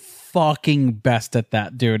absolute fucking best at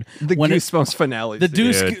that, dude. The when Goosebumps finale. the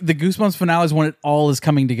Dude. the Goosebumps finale is when it all is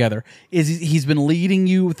coming together. He's been leading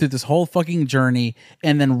you through this whole fucking journey,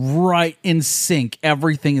 and then right in sync,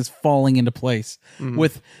 everything is falling into place.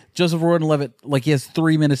 With Joseph Gordon-Levitt, like he has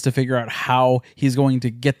 3 minutes to figure out how he's going to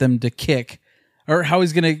get them to kick, or how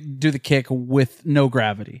he's going to do the kick with no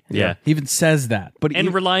gravity. Yeah. He even says that. But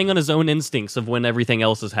And relying on his own instincts of when everything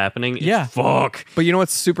else is happening. It's Yeah. fuck. But you know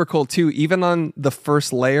what's super cool too? Even on the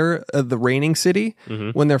first layer of the raining city,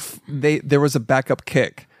 when there was a backup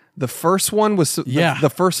kick. The first one was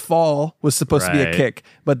the first fall was supposed to be a Right. kick,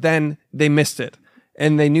 but then they missed it.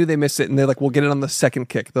 And they knew they missed it, and they're like, we'll get it on the second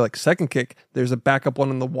kick. They're like, second kick, there's a backup one,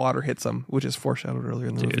 and the water hits them, which is foreshadowed earlier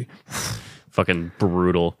in the movie. Fucking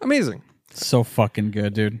brutal. Amazing. So fucking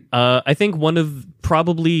good, dude. I think one of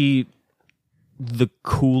probably the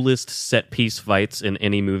coolest set piece fights in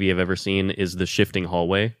any movie I've ever seen is the shifting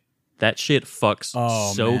hallway. That shit fucks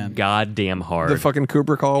Oh, so man. goddamn hard. The fucking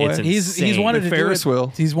Kubrick hallway. It's He's insane. wanted The to Ferris do it.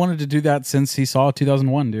 wheel. He's wanted to do that since he saw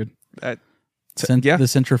 2001, dude. Yeah. The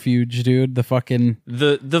centrifuge, dude. The fucking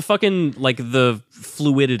the fucking like the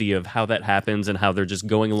fluidity of how that happens and how they're just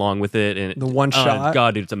going along with it and The one shot.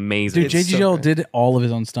 God, dude, it's amazing. dude. It's JGL so good. did all of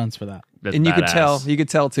his own stunts for that. That's And you could badass.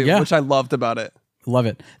 tell too, Yeah. which I loved about it. Love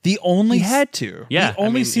it. The only He had to. Yeah, the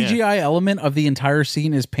only I mean, CGI element of the entire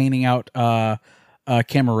scene is painting out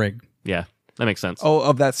camera rig Yeah, that makes sense. Oh,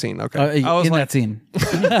 of that scene. Okay. I was in like, that scene.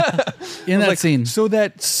 In that scene. so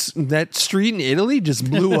that street in Italy just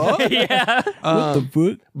blew up. What the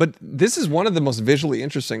fuck? But this is one of the most visually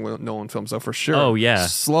interesting Nolan films, though, for sure. Oh, yeah. the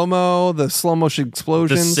slow motion The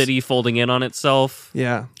explosions. city folding in on itself.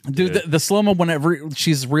 Yeah. Dude, the slow mo whenever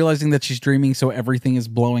she's realizing that she's dreaming, so everything is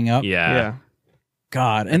blowing up. Yeah.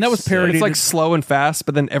 God, and that was parodied. It's like slow and fast,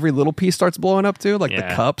 but then every little piece starts blowing up too, like the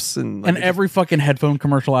Yeah. cups and and every fucking headphone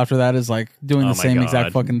commercial after that is like doing Oh the my same exact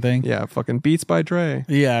God. fucking thing. yeah, fucking Beats by Dre.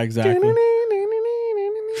 Yeah, exactly.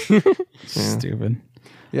 Stupid.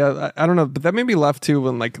 Yeah, I don't know, but that made me laugh too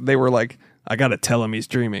when like they were like, I gotta tell him he's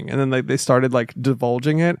dreaming, and then like they started like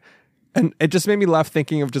divulging it, and it just made me laugh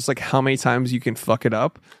thinking of just like how many times you can fuck it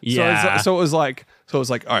up. Yeah. So it was like, all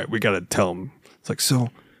right, we gotta tell him. It's like, so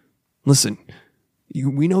listen,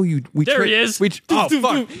 we know you. There he is. Oh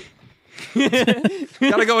fuck!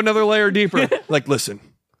 Gotta go another layer deeper. Like, listen,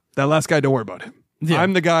 that last guy, don't worry about him. Yeah.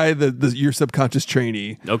 I'm the guy, your subconscious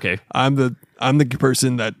trainee. Okay. I'm the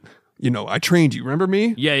person that I trained you. Remember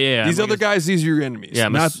me? Yeah. These I'm other like guys, these are your enemies.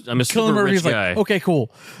 I'm not. a Killing super Murphy's rich like, guy. okay,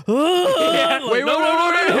 cool. Wait.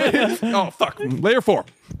 Oh fuck! Layer 4.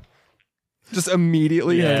 Just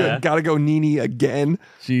immediately, Yeah. gotta go Nini again.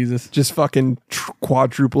 Jesus. Just fucking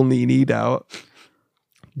quadruple Nini'd out.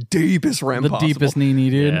 deepest REM The possible. deepest Nini,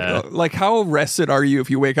 dude. Yeah. Like, how rested are you if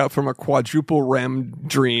you wake up from a quadruple REM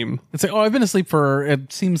dream? It's like, oh, I've been asleep for,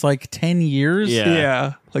 it seems like 10 years.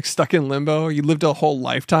 Yeah. Like stuck in limbo. You lived a whole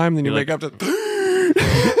lifetime, then you You're wake up to.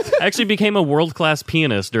 I actually became a world-class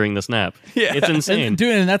pianist during this nap. Yeah. It's insane. And,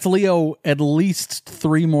 dude, and that's Leo at least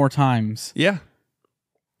 3 more times. Yeah.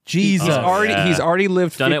 Jesus. He's already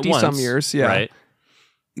lived Done 50 it once. some years. Yeah. Right.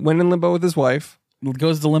 Went in limbo with his wife.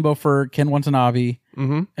 Goes to limbo for Ken Watanabe,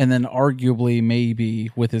 Mm-hmm. and then arguably maybe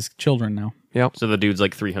with his children now. Yep. So the dude's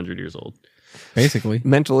like 300 years old. Basically.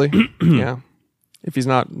 Mentally. Yeah. If he's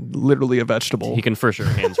not literally a vegetable. He can for sure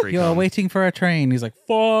hands-free. You're come. waiting for a train. He's like,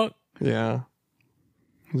 fuck, Yeah.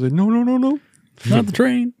 He's like, no. not the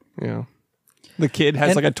train. Yeah. The kid has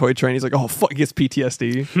And- like a toy train. He's like, oh, fuck, he gets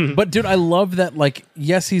PTSD. But dude, I love that. Like,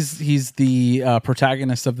 yes, he's the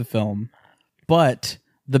protagonist of the film, but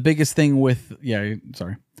the biggest thing with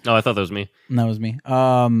sorry, Oh, I thought that was me. that was me.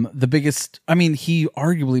 The biggest. I mean, he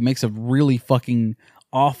arguably makes a really fucking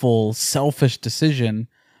awful, selfish decision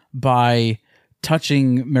by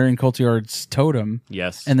touching Marion Cotillard's totem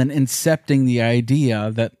Yes. and then incepting the idea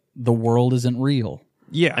that the world isn't real.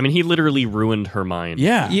 Yeah. I mean, he literally ruined her mind.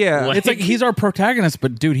 Yeah, Yeah. It's like he's our protagonist,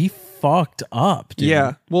 but dude, he fucked up. Dude.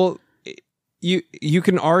 yeah. Well, you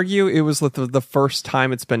can argue it was the first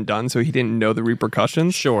time it's been done, so he didn't know the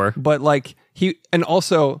repercussions. Sure. But like and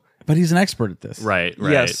also, but he's an expert at this. Right.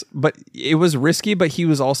 yes, but it was risky, but he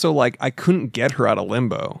was also like, I couldn't get her out of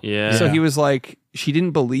limbo. Yeah. So he was like, she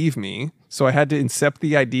didn't believe me, so I had to incept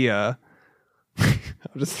the idea.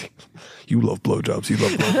 I'm just, you love blowjobs. You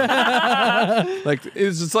love blowjobs. Like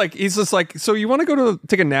it's just like he's just like, so you want to go to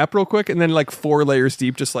take a nap real quick, and then like 4 layers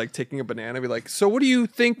deep, just like taking a banana, be like, so what do you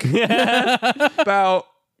think about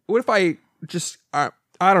what if I just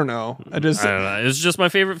I don't know. I don't know. It's just my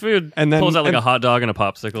favorite food. And then- pulls out like and- a hot dog and a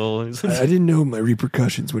popsicle. I didn't know my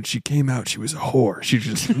repercussions when she came out. She was a whore. She was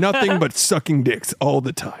just nothing but sucking dicks all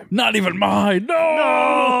the time. Not even mine.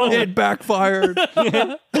 No. It backfired.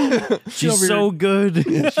 She's so good.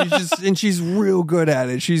 She's real good at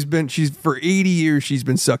it. She's for 80 years she's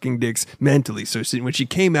been sucking dicks mentally. So when she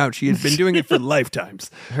came out, she had been doing it for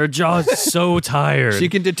lifetimes. Her jaw's so tired. She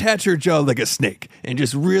can detach her jaw like a snake and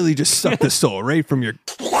just really just suck the soul right from your.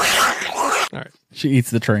 All right, She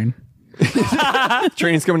eats the train.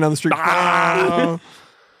 train's coming down the street. Ah.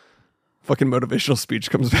 Fucking motivational speech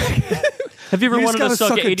comes back. Have you ever You just wanted to gotta suck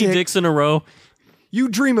suck a 80 dick. dicks in a row? You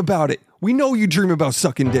dream about it. We know you dream about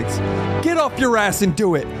sucking dicks. Get off your ass and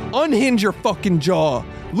do it. Unhinge your fucking jaw.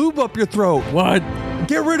 Lube up your throat. What?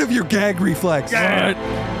 Get rid of your gag reflex.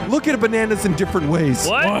 Look at bananas in different ways.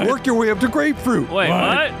 What? Work your way up to grapefruit. Wait,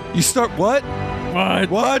 what? You start what? What?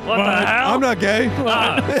 What? What the hell? I'm not gay.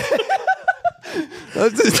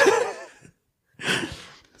 That's it.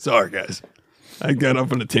 Sorry, guys. I got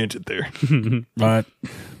off on a tangent there. What?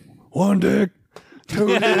 1 dick. 2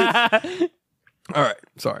 dicks. All right.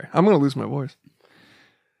 Sorry. I'm going to lose my voice.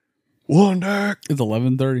 1 dick. It's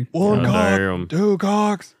 11:30. 1 cock. damn. 2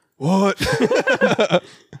 cocks. What?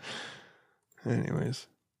 Anyways.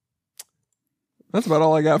 That's about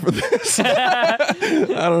all I got for this. I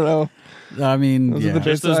don't know. I mean, Those are yeah. the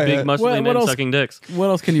Just those big muscly What men else? sucking dicks. What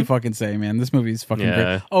else can you fucking say, man? This movie's fucking Yeah.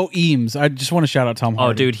 great. Oh, Eames. I just want to shout out Tom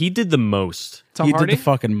Hardy. Oh, dude, he did the most. Tom he Hardy? did the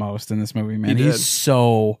fucking most in this movie, man. He did. He's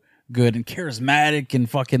so good and charismatic and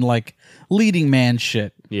fucking like leading man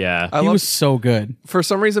shit. Yeah. I He love- was so good. For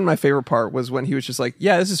some reason, my favorite part was when he was just like,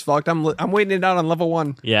 "Yeah, this is fucked. I'm waiting it out on level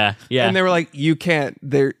 1." yeah. Yeah. And they were like, "You can't.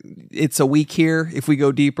 There, it's a week here. If we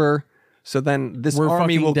go deeper, so then this We're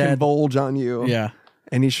army fucking will dead." converge on you." Yeah.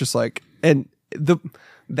 And he's just like, and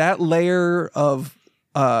that layer of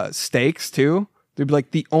stakes too. They'd be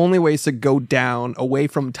like, the only way is to go down away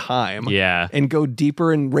from time. Yeah. And go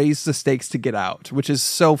deeper and raise the stakes to get out, which is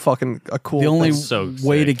so fucking a cool The only thing. So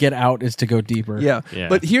way sick. to get out is to go deeper. Yeah. Yeah.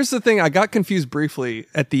 But here's the thing. I got confused briefly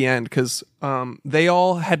at the end because they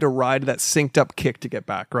all had to ride that synced up kick to get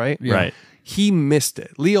back, right? Yeah. Right. He missed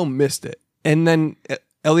it. Leo missed it. And then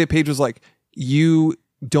Elliot Page was like, you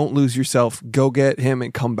don't lose yourself. Go get him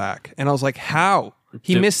and come back. And I was like, how?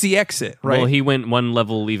 He Dude. missed the exit, right? Well, he went one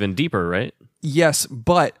level even deeper, right? Yes,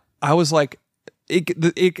 but I was like,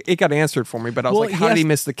 it got answered for me, but I was Well, like, how did he yes.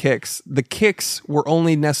 miss the kicks? The kicks were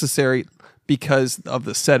only necessary because of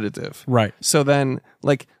the sedative. Right. So then,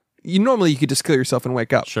 like, you could just kill yourself and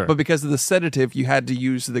wake up. Sure. But because of the sedative, you had to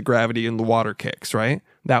use the gravity and the water kicks, right?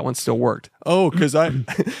 That one still worked. Oh, because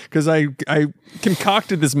I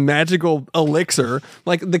concocted this magical elixir.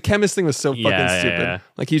 Like the chemist thing was so fucking Yeah, stupid. yeah.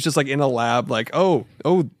 Like he's just like in a lab, like, oh,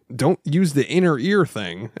 don't use the inner ear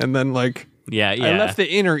thing, and then like Yeah, yeah. I left the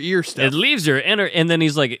inner ear stuff. It leaves your inner, and then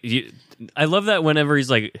he's like, I love that whenever he's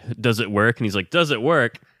like, does it work? And he's like, does it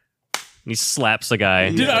work? And he slaps a guy.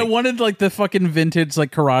 Dude, I wanted like the fucking vintage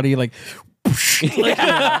like karate like,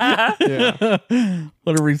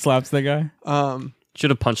 whatever he slaps that guy. Should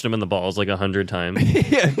have punched him in the balls like 100 times.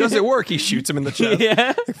 Yeah, does it work? He shoots him in the chest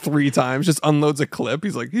Yeah. like 3 times, just unloads a clip.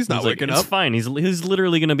 He's like, he's not He's like, waking it's up. fine. He's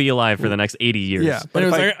literally going to be alive for the next 80 years. Yeah, But but it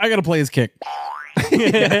was if like, I gotta play his kick.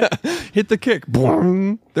 hit the kick,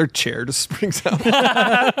 boom, their chair just springs out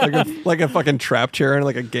like a fucking trap chair in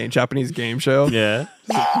like a Japanese game show. Yeah.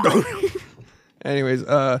 Anyways,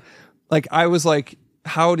 like I was like,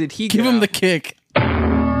 how did he Give get him the out? kick.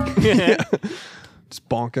 Just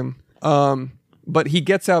bonk him. But he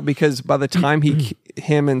gets out because by the time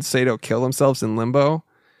him and Sato kill themselves in limbo,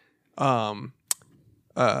 the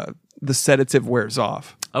sedative wears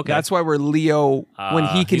off. Okay. That's why we're Leo when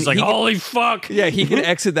he can. He's like, he can- holy fuck. yeah, he can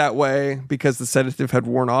exit that way because the sedative had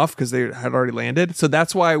worn off because they had already landed. So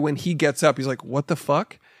that's why when he gets up, he's like, "What the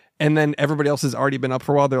fuck?" And then everybody else has already been up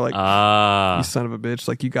for a while. They're like, "You son of a bitch!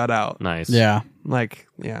 Like you got out." Nice. Yeah. Like,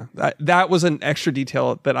 yeah, that was an extra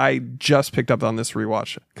detail that I just picked up on this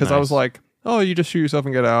rewatch because I Nice. was like, "Oh, you just shoot yourself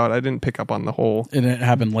and get out." I didn't pick up on the whole And it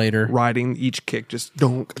happened later. riding each kick, just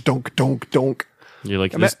donk, donk, donk, donk. You're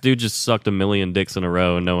like, this dude just sucked 1,000,000 dicks in a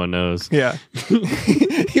row and no one knows. Yeah,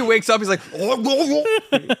 he wakes up. He's like, "What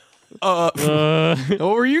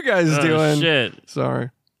were you guys doing?" Shit. Sorry.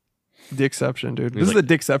 Dickception, dude. This He's is the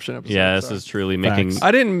Dickception episode. Yeah, this sorry. is truly making... Facts.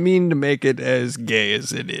 I didn't mean to make it as gay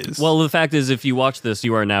as it is. Well, the fact is, if you watch this,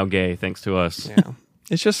 you are now gay, thanks to us. yeah.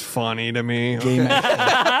 It's just funny to me.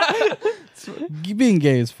 Okay. Being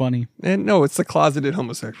gay is funny. And no, it's the closeted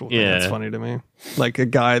homosexual thing Yeah. that's funny to me. Like a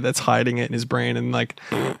guy that's hiding it in his brain and like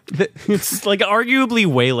It's like arguably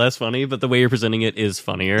way less funny, but the way you're presenting it is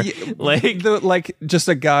funnier. like just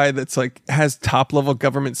a guy that's like has top level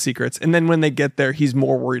government secrets, and then when they get there, he's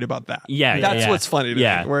more worried about that. Yeah, that's yeah. what's funny to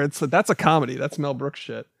Yeah. me. Where it's that's a comedy. That's Mel Brooks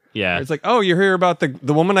shit. Yeah. Where it's like, oh, you hear about the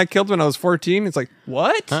woman I killed when I was 14? It's like,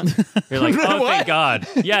 what? You're like, oh, What? thank God.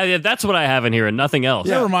 Yeah, that's what I have in here and nothing else.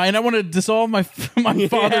 Never mind. I want to dissolve my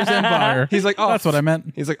father's empire. He's like, oh, That's what I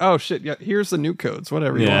meant. He's like, oh shit, yeah. Here's the new codes.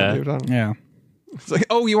 Whatever you Yeah. want, dude. I don't- Yeah. It's like,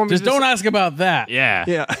 oh, you want me Just to don't ask about that. Yeah.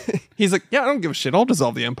 Yeah. He's like, yeah, I don't give a shit. I'll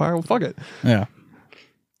dissolve the empire. Well, fuck it. Yeah.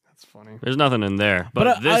 That's funny. There's nothing in there. But,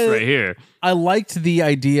 But this right here. I liked the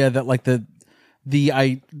idea that like the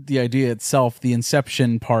idea itself, the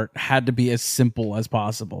Inception part, had to be as simple as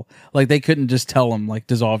possible. Like they couldn't just tell him like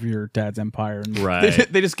dissolve your dad's empire. And Right.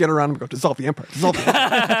 They just get around and go, dissolve the empire. Dissolve the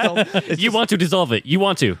empire. You want to dissolve it. You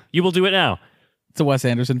want to. You will do it now. It's a Wes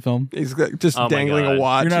Anderson film. He's like, just Oh my dangling God. a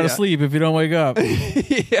watch. You're not yeah. asleep if you don't wake up.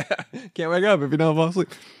 Yeah. Can't wake up if you don't fall asleep.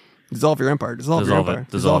 Dissolve your empire. Dissolve your Dissolve it. empire.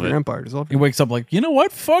 Dissolve your it. empire. Dissolve He your wakes up like, you know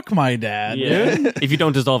what? Fuck my dad. Yeah. If you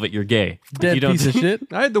don't dissolve it, you're gay. Dead you don't piece of shit.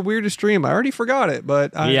 I had the weirdest dream. I already forgot it,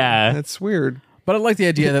 but Yeah. it's weird. But I like the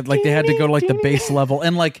idea that like they had to go to like the base level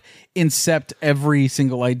and like incept every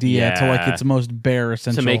single idea to like Yeah. its most bare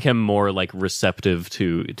essential. to make him more like receptive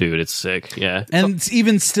to, dude, it's sick. Yeah. And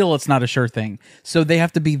even still, it's not a sure thing. So they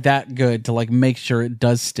have to be that good to like make sure it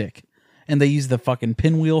does stick. And they use the fucking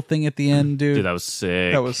pinwheel thing at the end, dude. Dude, that was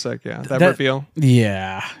sick. That was sick. Yeah. That That- reveal.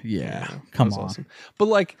 Yeah. Come That was on. awesome. But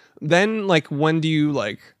like, then like, when do you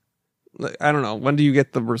like, I don't know, when do you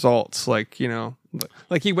get the results? Like, you know,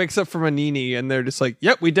 like he wakes up from a nini and they're just like,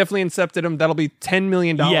 yep, we definitely incepted him. That'll be $10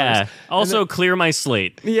 million. Yeah. Also, clear my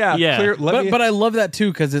slate. Yeah. Yeah. Clear, But I love that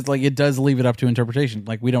too because it's like it does leave it up to interpretation.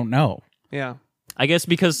 Like we don't know. yeah. I guess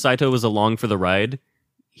because Saito was along for the ride,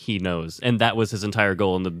 he knows. And that was his entire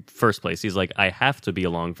goal in the first place. He's like, I have to be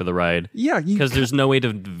along for the ride. Yeah. Because there's no way to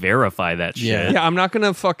verify that Yeah. shit. Yeah. I'm not going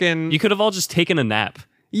to fucking. You could have all just taken a nap.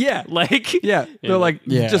 Yeah. Like, Yeah, they're like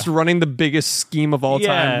Yeah. just running the biggest scheme of all Yeah.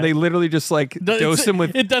 time. They literally just like dose him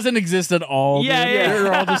with. It doesn't exist at all. Yeah, dude. yeah.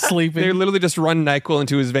 They're all just They sleeping. literally just run NyQuil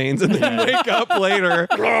into his veins and then wake up later,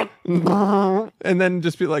 and then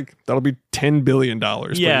just be like, "That'll be $10 billion."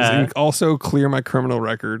 please. Yeah. And also clear my criminal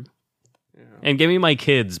record. and give me my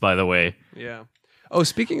kids, by the way. Yeah. Oh,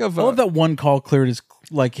 speaking of, I love that one call cleared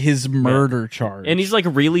his murder charge. And he's like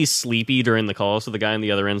really sleepy during the call, so the guy on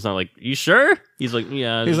the other end's not like, you sure? He's like,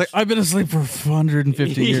 yeah. he's like, I've been asleep for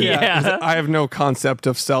 150 years. Yeah. he's like, I have no concept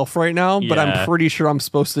of self right now, but Yeah. I'm pretty sure I'm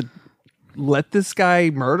supposed to let this guy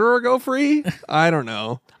murderer go free. I don't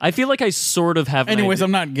know. I feel like I sort of have. an Anyways, idea.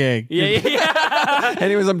 I'm not gay. Yeah.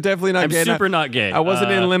 Anyways, I'm definitely not I'm gay. super not gay. I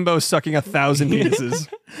wasn't in limbo sucking 1,000 penises.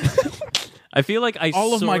 I feel like I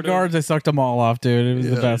All of my sort guards, I sucked them all off, dude. It was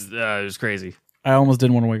the best. It was crazy. I almost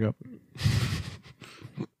didn't want to wake up.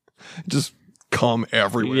 Just cum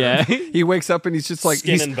everywhere. Yeah. He wakes up and he's just like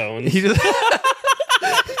Skin and bones. He just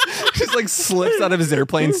just like slips out of his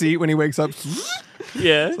airplane seat when he wakes up.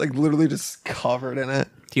 Yeah. Like literally just covered in it.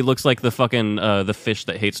 He looks like the fucking the fish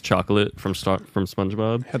that hates chocolate from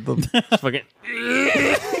SpongeBob. Had the Just fucking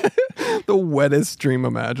the wettest dream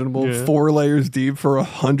imaginable. Yeah. 4 layers deep for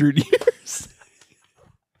 100 years.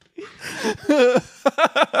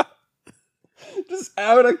 Just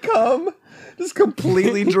out of cum. Just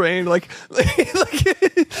completely drained. Like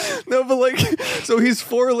no, but like, so he's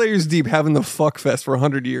 4 layers deep having the fuck fest for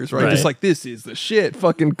 100 years, right? Right. Just like, this is the shit.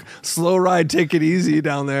 Fucking slow ride, take it easy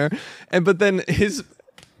down there. But then his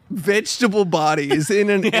vegetable body is in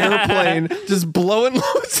an airplane just blowing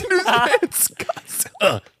loads in his pants.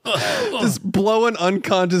 Just blowing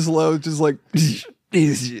unconscious loads, just like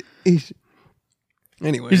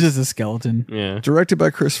anyway. He's just a skeleton. yeah. Directed by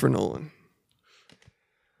Christopher Nolan.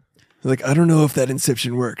 Like, I don't know if that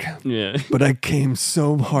Inception worked, Yeah. but I came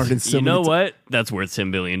so hard and so You know many what? That's worth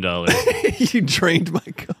 $10 billion. You drained my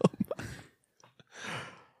cum.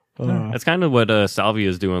 That's kind of what Salvia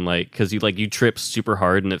is doing, like, because you trip super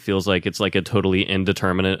hard and it feels like it's like a totally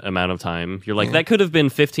indeterminate amount of time. You're like, that could have been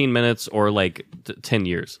 15 minutes or like 10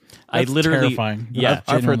 years. That's I literally, terrifying. yeah, That's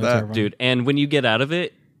I've heard genuinely that, terrifying. dude. And when you get out of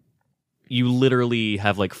it, you literally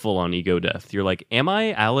have like full on ego death. You're like, am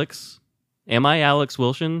I Alex? Am I Alex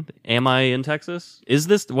Wilson? Am I in Texas?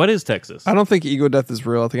 What is Texas? I don't think ego death is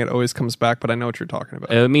real. I think it always comes back, but I know what you're talking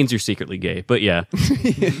about. It means you're secretly gay, but yeah.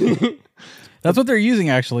 That's what they're using,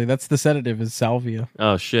 actually. That's the sedative, is salvia.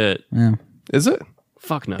 Oh shit. Yeah. Is it?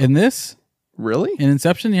 Fuck no. In this, Really? in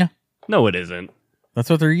Inception, yeah. No, it isn't. That's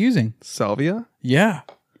what they're using. Salvia? Yeah.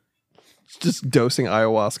 Just dosing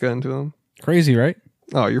ayahuasca into them? Crazy, right?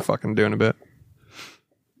 Oh, you're fucking doing a bit.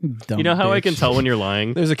 Dumb You know how I bitch. can tell when you're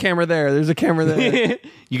lying? There's a camera there. There's a camera there.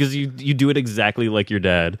 Because you do it exactly like your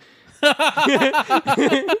dad.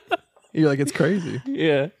 You're like, it's crazy.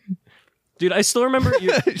 Yeah. Dude, I still remember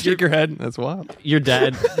Shake your head. That's wild. your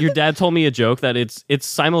dad told me a joke that it's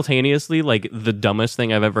simultaneously like the dumbest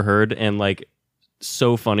thing I've ever heard and like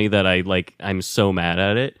so funny that I'm so mad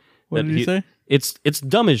at it. What that did he say? It's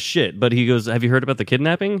dumb as shit, but he goes, "Have you heard about the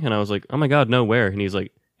kidnapping?" And I was like, "Oh my god, no, where?" And he's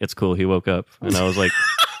like, "It's cool, he woke up." And I was like,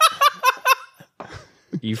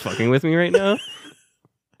 "You fucking with me right now?"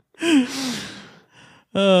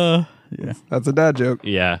 Yeah. That's a dad joke.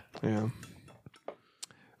 Yeah. Yeah.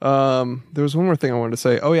 There was one more thing I wanted to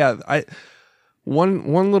say. Oh yeah,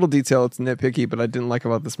 one little detail. It's nitpicky, but I didn't like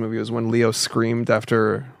about this movie was when Leo screamed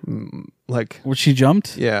after, When she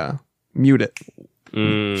jumped? yeah, mute it.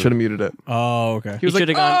 Mm. Should have muted it. Oh, okay. He was like,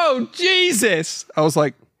 should've gone- "Oh Jesus!" I was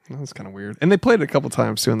like, "That was kind of weird." And they played it a couple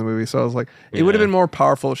times too in the movie, so I was like, it would have Yeah. been more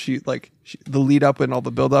powerful. If the lead up and all the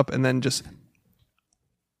build up, and then just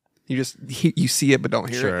you see it but don't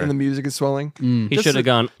hear Sure. it, and the music is swelling. He Just should have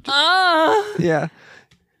gone, Yeah,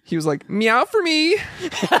 he was like, "Meow for me."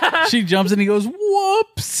 She jumps and he goes,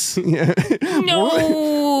 whoops. Yeah.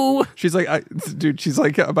 "No." She's like, dude, she's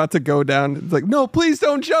like about to go down. It's like, "No, please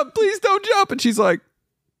don't jump. Please don't jump." And she's like,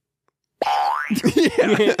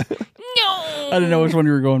 yeah. I didn't know which one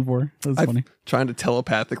you were going for. That's funny. Trying to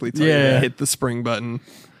telepathically tell you Yeah. to hit the spring button.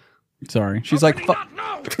 Sorry. She's like,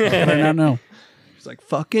 How did I not know? she's like,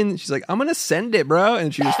 fucking, she's like, "I'm going to send it, bro."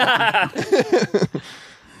 And she was fucking.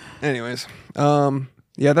 Anyways,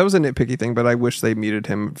 yeah, that was a nitpicky thing, but I wish they muted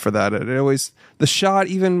him for that. The shot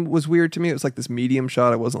even was weird to me. It was like this medium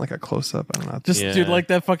shot. It wasn't like a close up. I don't know. Just, Yeah. dude, like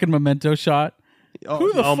that fucking memento shot.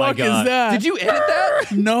 Who the Oh my fuck is God. that? Did you edit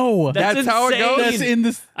that? No. That's how it goes? That's in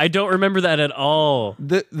this. I don't remember that at all.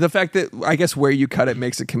 The fact that I guess where you cut it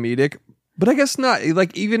makes it comedic, but I guess not.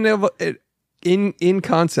 Like even if in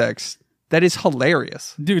context, that is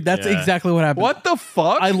hilarious. Dude, that's Yeah. exactly what happened. What the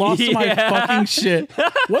fuck? I lost my Yeah. fucking shit.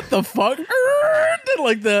 What the fuck?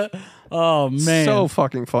 Like the. Oh, man. So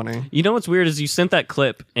fucking funny. You know what's weird is you sent that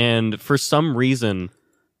clip, and for some reason,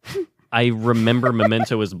 I remember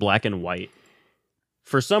Memento as black and white.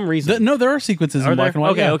 For some reason. No, there are sequences Are in black there?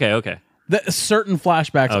 and white. Okay, yeah. okay. Certain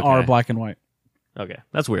flashbacks Okay. are black and white. Okay.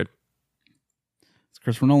 That's weird. It's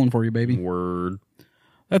Christopher Nolan for you, baby. Word.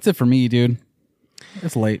 That's it for me, dude.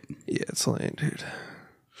 It's late. Yeah, it's late, dude.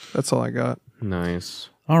 That's all I got. Nice.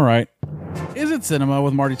 All right. Is it cinema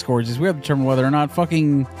with Marty Scourges? We have to determine whether or not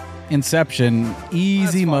fucking Inception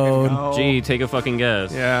easy mode. Oh. Gee, take a fucking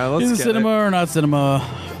guess. Yeah, let's Is it get cinema or not cinema?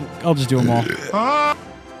 I'll just do them all.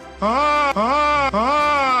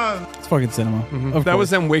 It's fucking cinema. Of That course. was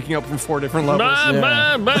them waking up from 4 different levels.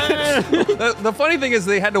 Yeah. The funny thing is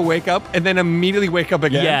they had to wake up and then immediately wake up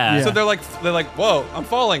again. Yeah. So they're like, "Whoa, I'm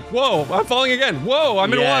falling. Whoa, I'm falling again. Whoa,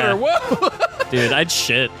 I'm in Yeah. water. Whoa." Dude, I'd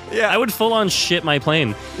shit. Yeah. I would full on shit my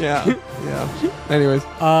plane. Yeah. Yeah. Anyways.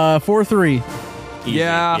 4-3. Easy.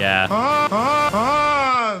 Yeah. Yeah.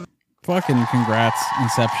 Fucking congrats,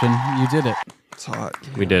 Inception. You did it. It's hot.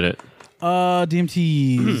 We did it.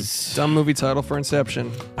 DMTs. Dumb movie title for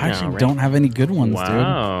Inception. I actually Yeah, right. don't have any good ones,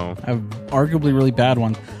 Wow. dude. I have arguably really bad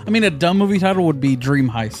ones. I mean, a dumb movie title would be Dream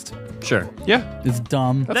Heist. Sure. Yeah. It's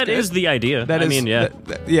dumb. That is good. the idea. That I is. mean, yeah.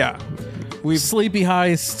 Yeah. We've Sleepy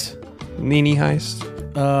Heist. Nini Heist.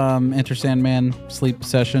 Enter Sandman. Sleep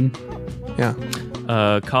Session. Yeah.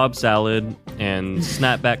 Cobb salad and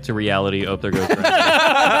snap back to reality. Oh, there goes.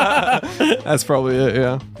 That's probably it.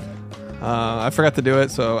 Yeah. I forgot to do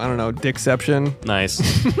it, so I don't know. Dickception. Nice.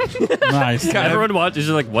 Nice. Everyone watches.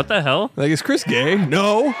 You're like, what the hell? Like, is Chris gay?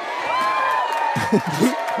 No.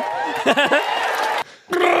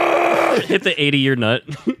 Hit the 80-year nut.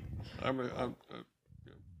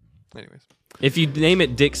 Anyways. If you name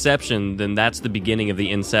it Dickception, then that's the beginning of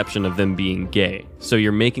the inception of them being gay. So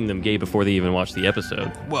you're making them gay before they even watch the episode.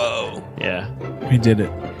 Whoa. Yeah. We did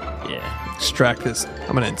it. Yeah. Extract this.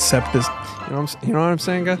 I'm gonna incept this. You know what I'm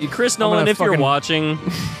saying, guys? Chris I'm gonna Nolan, if you're fucking- watching.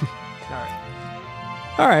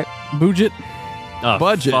 All right. Budget. Oh,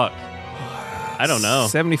 Budget. Fuck. I don't know.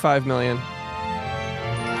 75 million.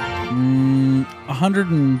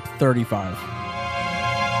 135.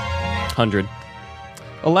 100.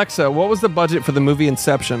 Alexa, what was the budget for the movie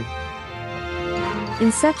Inception?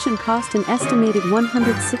 Inception cost an estimated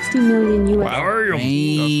 160 million US.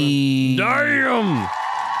 Damn.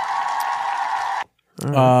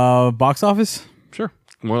 Box office. Sure.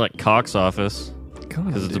 More like Cox Office.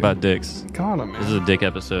 Because it's about dicks. God, man. This is a dick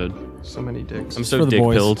episode. So many dicks. I'm for so the dick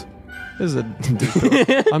boys. pilled. This is a dick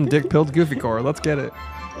pill. I'm dick pilled Goofy Core. Let's get it.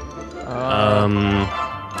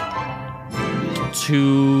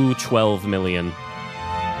 212 million.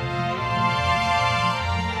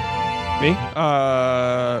 Me?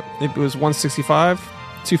 It was 165.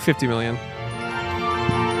 250 million.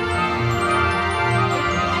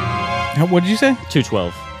 What did you say?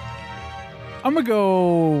 212. I'm gonna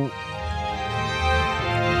go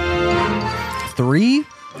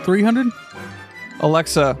 300.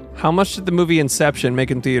 Alexa, how much did the movie Inception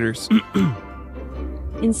make in theaters?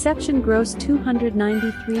 Inception grossed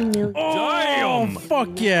 293 million. Oh, fuck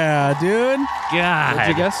yeah, dude. God. What'd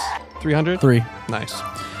you guess? 300? 3. Nice.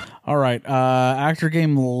 All right. Actor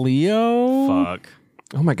game Leo. Fuck.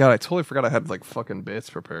 Oh my god, I totally forgot I had like fucking bits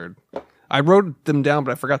prepared. I wrote them down,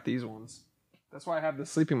 but I forgot these ones. That's why I have the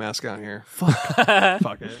sleeping mask on here. Fuck.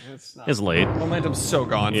 Fuck it. It's not. It's late. Momentum's so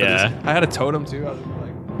gone. Yeah. For this. I had a totem too. I was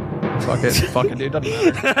like, fuck it. Fuck it, dude.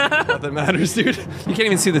 Doesn't matter. Nothing matters, dude. You can't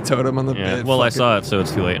even see the totem on the Yeah. bed. Well, I Fuck saw it, so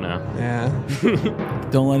it's too late now. Yeah.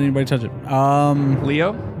 Don't let anybody touch it.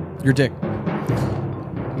 Leo? Your dick.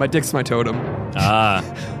 My dick's my totem. Ah.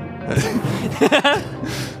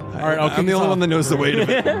 All right, I'll I'm the only one that knows the weight of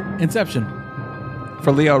it. Inception.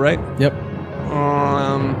 For Leo, right? Yep.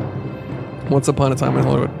 Once Upon a Time in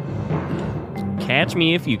Hollywood. Catch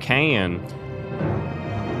me if you can.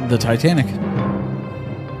 The Titanic.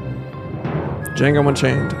 Django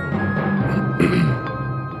Unchained.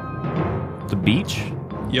 The beach?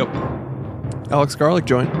 Yep. Alex Garlic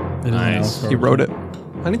joint. It is Nice. an He wrote it.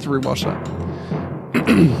 I need to rewatch that.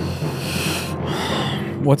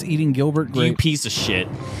 What's Eating Gilbert You Grape? piece of shit.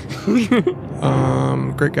 Great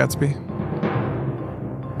Gatsby.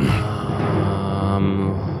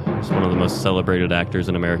 He's one of the most celebrated actors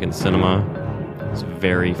in American cinema. He's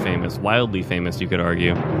very famous. Wildly famous, you could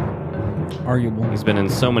argue. Arguable. He's been in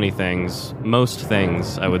so many things. Most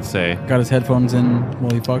things, I would say. Got his headphones in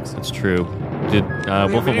while he fucks. That's true. Did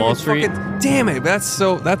Wolf of Wall Street? Damn it! That's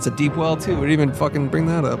a deep well too. We didn't even fucking bring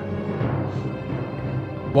that up.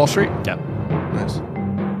 Wall Street. Yeah. Nice.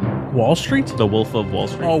 Wall Street? The Wolf of Wall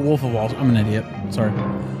Street. Oh, Wolf of Wall Street. I'm an idiot. Sorry.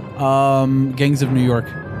 Gangs of New York.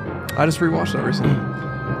 I just rewatched that recently.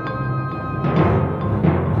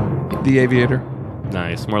 The Aviator.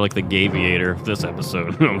 Nice. More like the Gaviator of this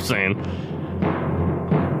episode. You know what I'm saying?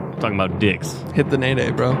 Talking about dicks. Hit the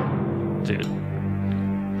Nene, bro. Dude.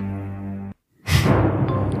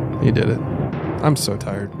 He did it. I'm so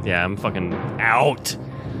tired. Yeah, I'm fucking out.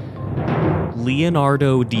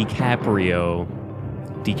 Leonardo DiCaprio.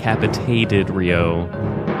 Decapitated Rio.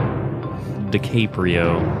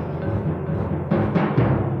 DiCaprio.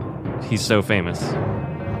 He's so famous.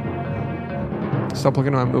 Stop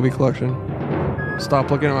looking at my movie collection.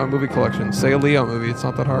 Stop looking at my movie collection. Say a Leo movie. It's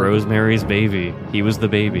not that hard. Rosemary's Baby. He was the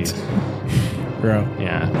baby. Bro.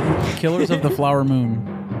 Yeah. Killers of the Flower Moon.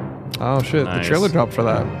 Oh shit! Nice. The trailer dropped for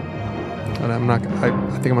that. And I'm not. I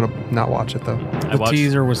think I'm gonna not watch it though. The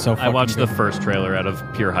teaser was so. I Fucking watched good. the first trailer out of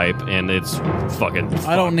pure hype, and it's fucking.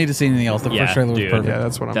 I don't need to see anything else. The Yeah, first trailer was dude. perfect. Yeah,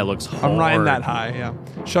 that's what I'm. That looks I'm riding hard. that high. Yeah.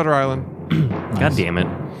 Shutter Island. God damn it!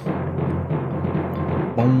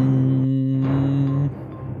 Boom.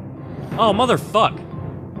 Oh motherfuck!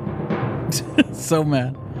 So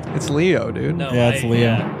mad. It's Leo, dude. No, Yeah, it's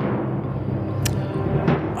Leo.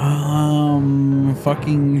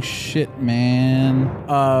 Fucking shit, man.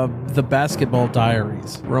 The Basketball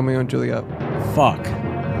Diaries. Romeo and Juliet. Fuck.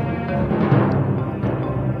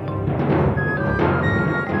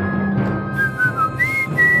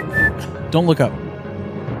 Don't look up.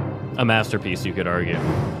 A masterpiece, you could argue.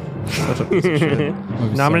 Such a piece of shit.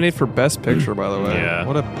 Movie Nominated for Best Picture, by the way. Yeah.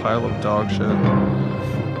 What a pile of dog shit.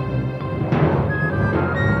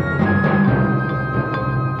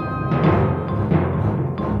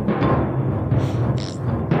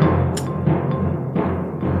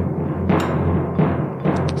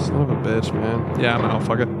 Son of a bitch, man. Yeah, I'm out.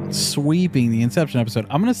 Fuck it. sucks. Sweeping the Inception episode.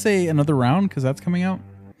 I'm gonna say another round because that's coming out.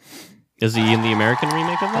 Is he in the American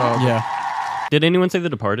remake of that? Yeah. Did anyone say The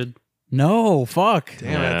Departed? No. Fuck.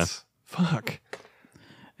 Damn Yeah. it. Fuck.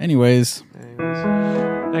 Anyways.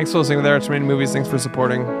 Thanks for listening to the Arts Made Movies. Thanks for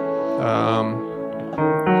supporting.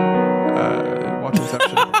 Watch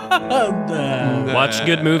Inception. Watch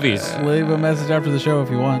good movies. Leave a message after the show if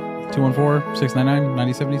you want.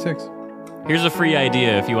 214-699-9076. Here's a free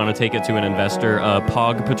idea if you want to take it to an investor.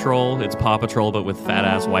 Pog Patrol. It's Paw Patrol, but with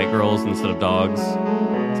fat-ass white girls instead of dogs.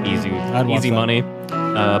 It's easy. I'd watch Easy that. money.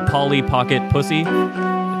 Polly Pocket Pussy.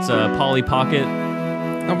 It's a Polly Pocket.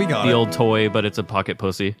 Oh, we got The it. old toy, but it's a pocket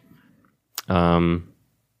pussy. Yeah.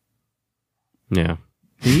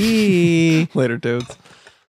 Bye. Later, dudes.